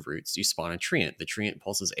break your roots, you spawn a Treant. The Treant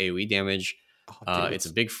pulses AoE damage. Oh, dude, It's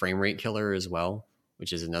a big frame rate killer as well,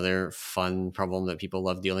 which is another fun problem that people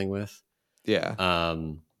love dealing with. yeah,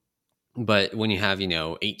 But when you have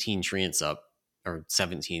 18 Treants up or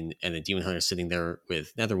 17, and the Demon Hunter sitting there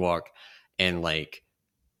with Netherwalk, and like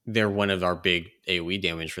they're one of our big AoE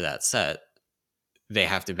damage for that set, they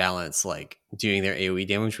have to balance like doing their AoE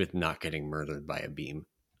damage with not getting murdered by a beam.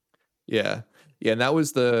 yeah, yeah, and that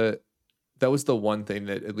was the one thing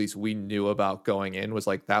that at least we knew about going in was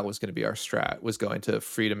like that was going to be our strat, was going to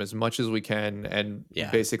freedom as much as we can and Yeah.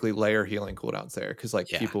 basically layer healing cooldowns there because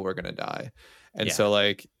like Yeah. people were going to die. And Yeah. so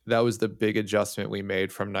like that was the big adjustment we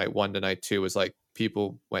made from night 1 to night 2 was like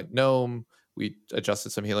people went gnome, we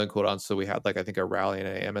adjusted some healing cooldowns, so we had like I think a rally and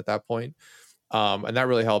an AM at that point. And that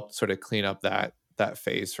really helped sort of clean up that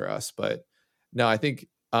phase for us. But no, I think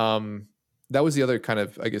that was the other kind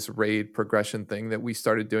of I guess raid progression thing that we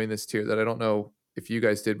started doing this tier that I don't know if you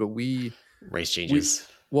guys did, but race changes.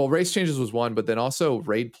 Well, race changes was one, but then also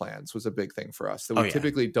raid plans was a big thing for us that we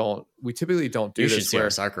typically don't do. You this should see where, our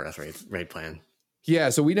Sarkarath raid plan. Yeah,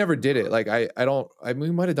 so we never did it. Like I mean,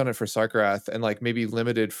 we might have done it for Sarkarath and like maybe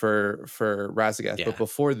limited for Razagath, Yeah. but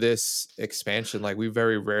before this expansion, like we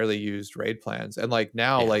very rarely used raid plans. And like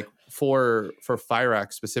now, Yeah. like for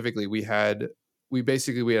Fyrakk specifically, we had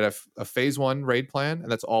a phase 1 raid plan,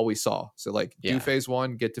 and that's all we saw. So like do phase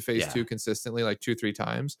 1, get to phase 2 consistently, like 2-3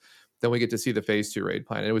 times. Then we get to see the phase 2 raid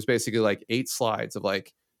plan. And it was basically like 8 slides of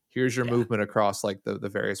like, here's your movement across like the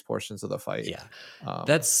various portions of the fight. Yeah.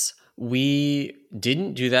 We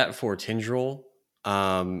didn't do that for Tindril.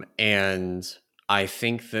 And I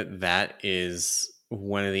think that is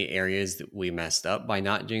one of the areas that we messed up by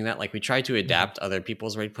not doing that. Like we tried to adapt other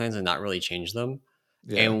people's raid plans and not really change them.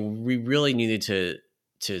 Yeah. And we really needed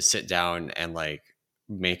to sit down and like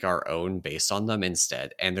make our own based on them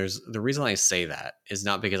instead. And the reason I say that is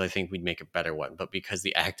not because I think we'd make a better one, but because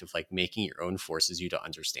the act of like making your own forces you to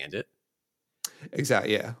understand it.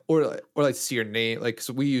 Exactly. Yeah. Or like see your name. Like,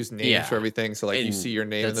 so we use names for everything. So like you see your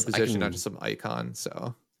name in the position, not just some icon.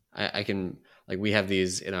 So I can like, we have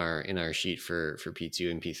these in our sheet for P2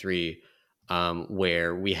 and P3,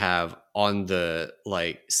 where we have on the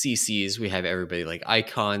like CCs, we have everybody like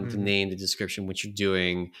icon, the name, the description, what you're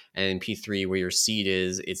doing. And in P3 where your seed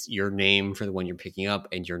is, it's your name for the one you're picking up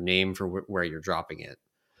and your name for where you're dropping it.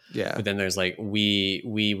 Yeah. But then there's like,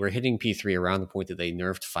 we were hitting P3 around the point that they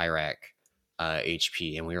nerfed Fyrakk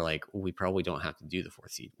HP, and we were like, well, we probably don't have to do the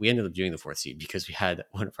 4th seed. We ended up doing the 4th seed because we had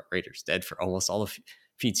one of our raiders dead for almost all of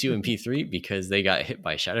P2 and P3 because they got hit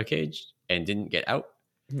by Shadow Cage and didn't get out.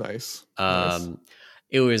 Nice.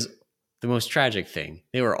 It was the most tragic thing.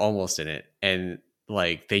 They were almost in it, and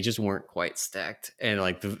like they just weren't quite stacked. And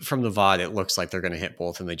like from the VOD, it looks like they're going to hit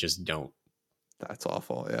both, and they just don't. That's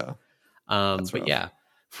awful. Yeah. But yeah,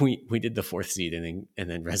 we did the 4th seed and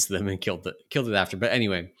then rested them and killed it after. But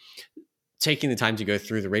anyway, taking the time to go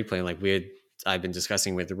through the raid plan, like I've been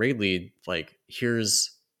discussing with the raid lead, like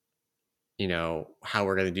here's how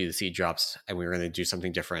we're going to do the seed drops, and we were going to do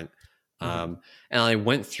something different. And I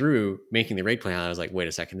went through making the raid plan, and I was like, wait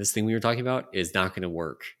a second, this thing we were talking about is not going to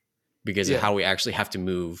work because of how we actually have to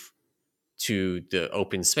move to the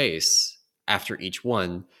open space after each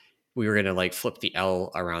one. We were going to like flip the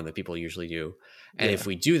L around that people usually do. And if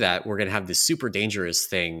we do that, we're going to have this super dangerous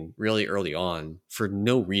thing really early on for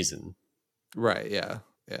no reason. Right. Yeah.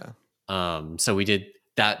 Yeah. So we did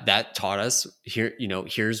that taught us here,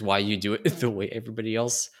 here's why you do it the way everybody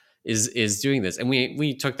else is doing this. And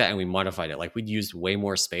we took that and we modified it. Like we'd used way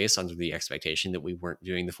more space under the expectation that we weren't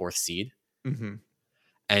doing the 4th seed.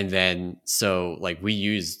 And then, so like we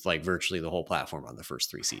used like virtually the whole platform on the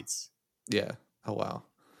first 3 seeds. Yeah. Oh, wow.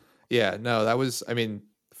 Yeah, no, that was, I mean,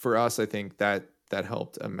 for us, I think that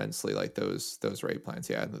helped immensely, like those raid plans.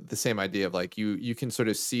 Yeah. The same idea of like, you can sort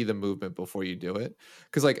of see the movement before you do it.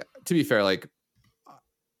 Cause like, to be fair, like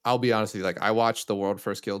I'll be honest with you, like I watch the world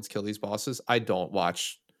first guilds kill these bosses. I don't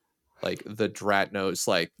watch like the Dratnos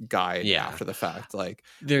like guide Yeah. after the fact. Like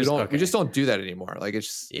There's we just okay. don't do that anymore. Like it's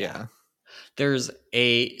just, Yeah. yeah. There's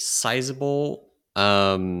a sizable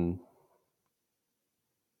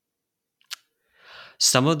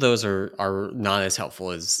some of those are not as helpful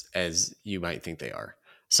as you might think they are.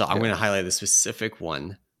 So I'm Yeah. going to highlight a specific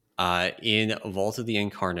one. In Vault of the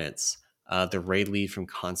Incarnates, the raid lead from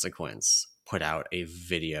Consequence put out a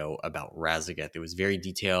video about Razageth. It was very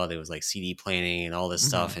detailed. It was like CD planning and all this Hmm.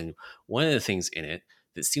 stuff. And one of the things in it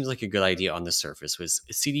that seems like a good idea on the surface was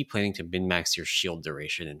CD planning to min max your shield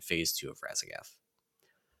duration in phase 2 of Razageth.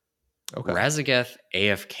 Okay. Razageth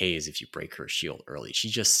AFKs if you break her shield early. She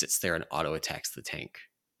just sits there and auto attacks the tank.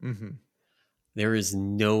 Hmm. There is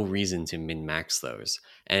no reason to min max those.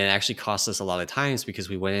 And it actually cost us a lot of times because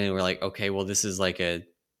we went in and we're like, okay, well, this is like a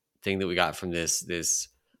thing that we got from this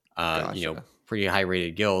Gotcha. pretty high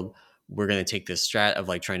rated guild. We're gonna take this strat of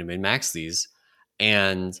like trying to min max these.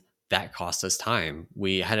 And that cost us time.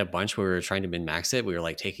 We had a bunch where we were trying to min max it. We were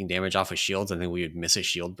like taking damage off of shields and then we would miss a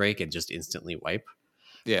shield break and just instantly wipe.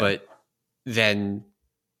 Yeah. But then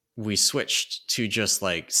we switched to just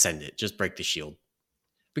like send it, just break the shield.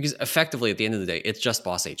 Because effectively, at the end of the day, it's just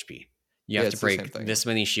boss HP. You Yeah. have to It's the same break thing. this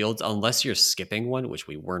many shields, unless you're skipping one, which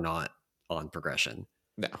we were not on progression.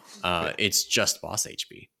 No. Yeah. It's just boss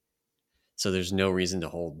HP. So there's no reason to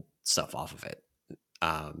hold stuff off of it.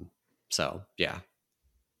 So yeah.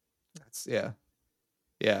 That's yeah.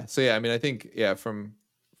 Yeah. So yeah, I mean, I think yeah, from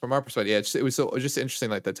our perspective, yeah, it was just interesting,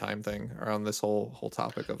 like the time thing around this whole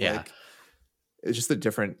topic of Yeah. like it's just the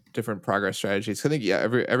different progress strategies. I think yeah,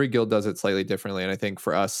 every guild does it slightly differently, and I think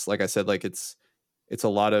for us, like I said, like it's a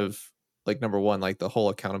lot of like number one, like the whole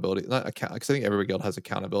accountability, not account, because I think every guild has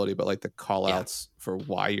accountability, but like the call Yeah. outs for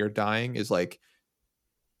why you're dying is like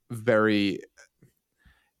very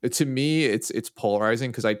to me it's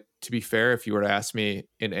polarizing because I to be fair, if you were to ask me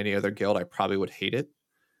in any other guild, I probably would hate it,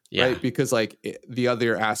 Yeah. right? Because like the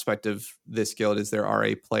other aspect of this guild is there are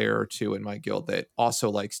a player or two in my guild that also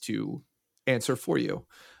likes to answer for you,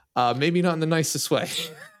 maybe not in the nicest way.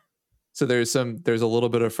 So there's a little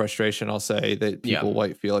bit of frustration, I'll say, that Yeah. people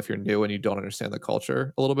might feel if you're new and you don't understand the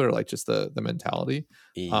culture a little bit, or like just the mentality.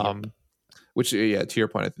 Yep. um which yeah, to your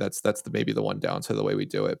point, I think that's maybe the one downside of the way we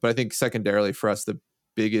do it. But I think secondarily for us, the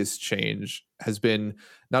biggest change has been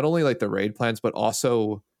not only like the raid plans, but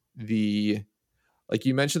also the like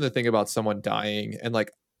you mentioned the thing about someone dying, and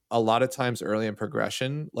like a lot of times early in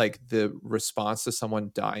progression, like the response to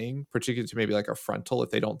someone dying, particularly to maybe like a frontal, if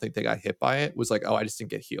they don't think they got hit by it, was like, oh, I just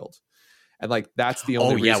didn't get healed. And like that's the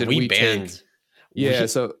only Oh yeah, reason we we take. banned. Yeah, We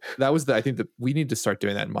so that was the I think that we need to start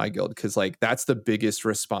doing that in my guild, because like that's the biggest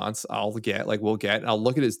response I'll get. Like we'll get, and I'll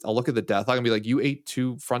look at the death log and be like, you ate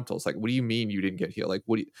 2 frontals. Like, what do you mean you didn't get healed? Like,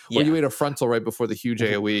 what do you, or you yeah. ate a frontal right before the huge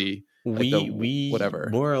AoE at the We whatever.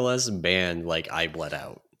 more or less banned like I bled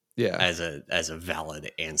out Yeah, as a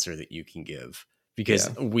valid answer that you can give because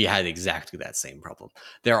yeah, we had exactly that same problem.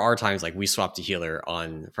 There are times like we swapped a healer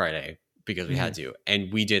on Friday because we hmm had to,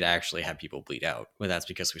 and we did actually have people bleed out, but that's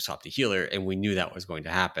because we swapped a healer and we knew that was going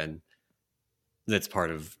to happen. That's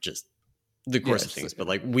part of just the yeah. course of It's things. But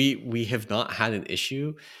like we have not had an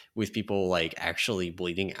issue with people like actually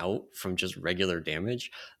bleeding out from just regular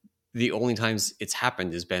damage. The only times it's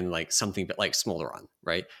happened has been like something but like Smolderon,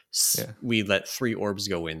 right? yeah, We let 3 orbs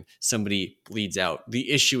go in, somebody bleeds out. The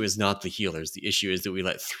issue is not the healers. The issue is that we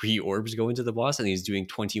let 3 orbs go into the boss and he's doing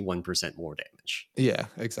 21% more damage. yeah,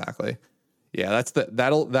 exactly. Yeah, that's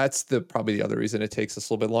the probably the other reason it takes us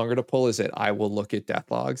a little bit longer to pull is that I will look at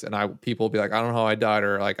death logs and people will be like, I don't know how I died,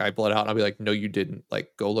 or like I bled out, and I'll be like, no, you didn't.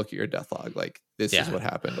 Like, go look at your death log. Like, this is Yeah. what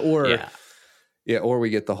happened. Or Yeah. yeah, or we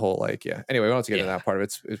get the whole like, yeah. Anyway, we don't have to get into Yeah. that part of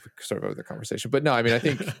it. It's sort of the conversation. But no, I mean, I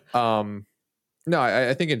think no,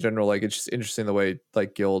 I think in general, like it's just interesting the way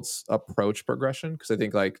like guilds approach progression, because I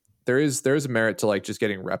think like there's merit to like just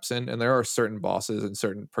getting reps in, and there are certain bosses and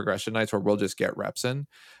certain progression nights where we'll just get reps in.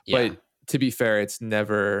 Yeah. But to be fair, it's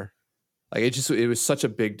never like it was such a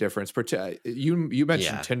big difference. You mentioned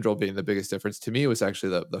Yeah. Tindril being the biggest difference. To me, it was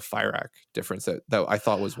actually the fire rack difference that I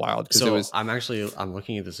thought was wild, because it So was I'm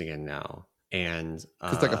looking at this again now. And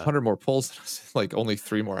because like 100 more pulls, like only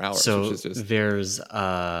 3 more hours, which so is just there's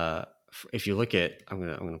if you look at I'm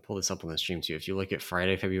gonna pull this up on the stream too. If you look at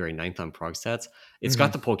Friday, February 9th on prog stats, it's got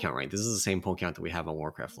mhm. the pull count right. This is the same pull count that we have on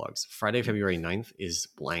Warcraft logs. Friday, February 9th is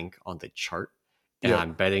blank on the chart. And Yep.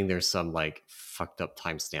 I'm betting there's some like fucked up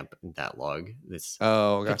timestamp in that log that's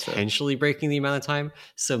Oh, gotcha. potentially breaking the amount of time.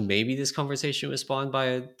 So maybe this conversation was spawned by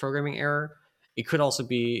a programming error. It could also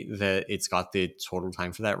be that it's got the total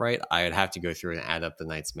time for that right. I would have to go through and add up the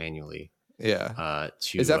nights manually Yeah.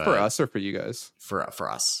 Is to that for us or for you guys? for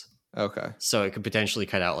us. Okay. So it could potentially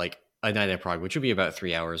cut out like a night at Prague, which would be about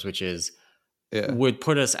 3 hours, which is Yeah. would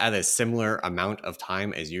put us at a similar amount of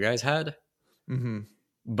time as you guys had. Mm-hmm.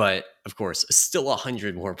 But of course, still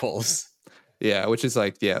 100 more pulls. Yeah, which is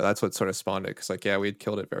like, yeah, that's what sort of spawned it. Because like, yeah, we'd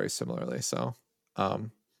killed it very similarly. So,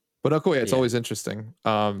 but okay, it's always interesting.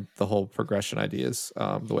 The whole progression ideas,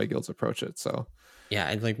 the way guilds approach it. So yeah,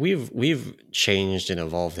 and like we've changed and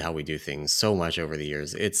evolved how we do things so much over the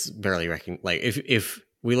years. It's barely like if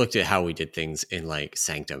we looked at how we did things in like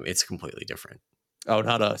Sanctum, it's completely different. oh,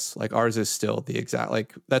 not us. Like ours is still the exact,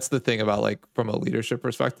 like that's the thing about like from a leadership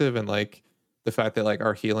perspective and like the fact that like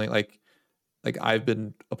our healing, like I've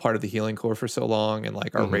been a part of the healing core for so long, and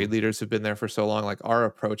like our raid leaders have been there for so long. Like our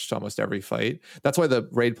approach to almost every fight. That's why the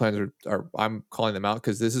raid plans are I'm calling them out,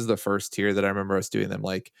 because this is the first tier that I remember us doing them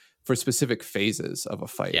like for specific phases of a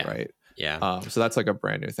fight, right? Yeah. So that's like a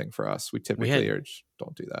brand new thing for us. We typically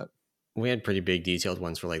don't do that. We had pretty big detailed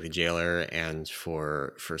ones for like the jailer and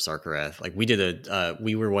for Sarkareth. Like we did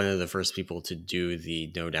we were one of the first people to do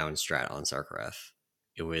the no down strat on Sarkareth.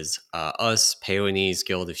 It was us, Peonies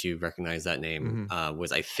Guild, if you recognize that name,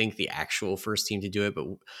 was I think the actual first team to do it, but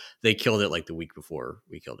they killed it like the week before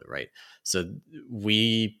we killed it, right? So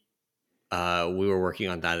we were working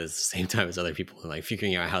on that at the same time as other people, like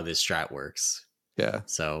figuring out how this strat works. Yeah.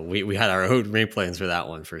 So we had our own raid plans for that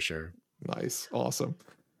one for sure. Nice. Awesome.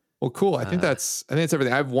 Well, cool. I think that's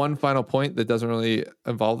everything. I have one final point that doesn't really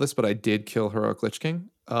involve this, but I did kill Heroic Lich King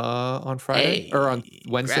on Friday or on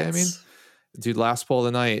Wednesday. Congrats. I mean, dude, last pull of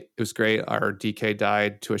the night, it was great. Our DK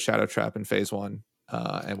died to a shadow trap in phase 1,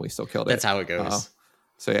 and we still killed it. That's how it goes.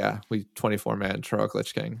 So yeah, we 24-man Heroic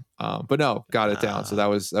Lich King. But no, got it down. So that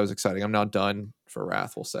was exciting. I'm now done for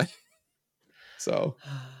Wrath, we'll say. So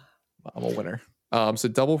I'm a winner. So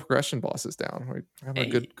double progression bosses down. We're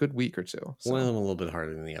having a good week or two. So. One of them a little bit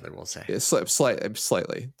harder than the other, we'll say. Yeah, slightly. Just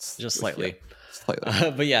slightly. Yeah,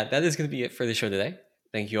 slightly. But yeah, that is going to be it for the show today.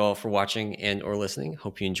 Thank you all for watching and or listening.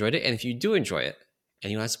 Hope you enjoyed it. And if you do enjoy it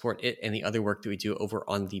and you want to support it and the other work that we do over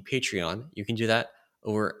on the Patreon, you can do that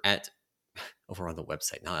over on the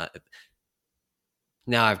website.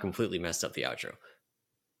 Now I've completely messed up the outro.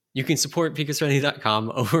 You can support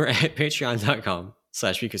PikaSerenity.com over at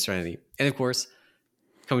patreon.com/PikaSerenity. And of course,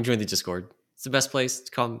 come and join the Discord. It's the best place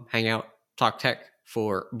to come hang out, talk tech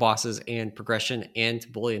for bosses and progression, and to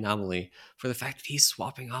bully Anomaly for the fact that he's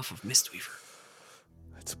swapping off of Mistweaver.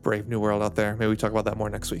 It's a brave new world out there. Maybe we talk about that more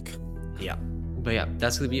next week. Yeah. But yeah,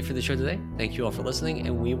 that's going to be it for the show today. Thank you all for listening,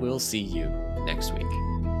 and we will see you next week.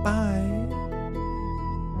 Bye.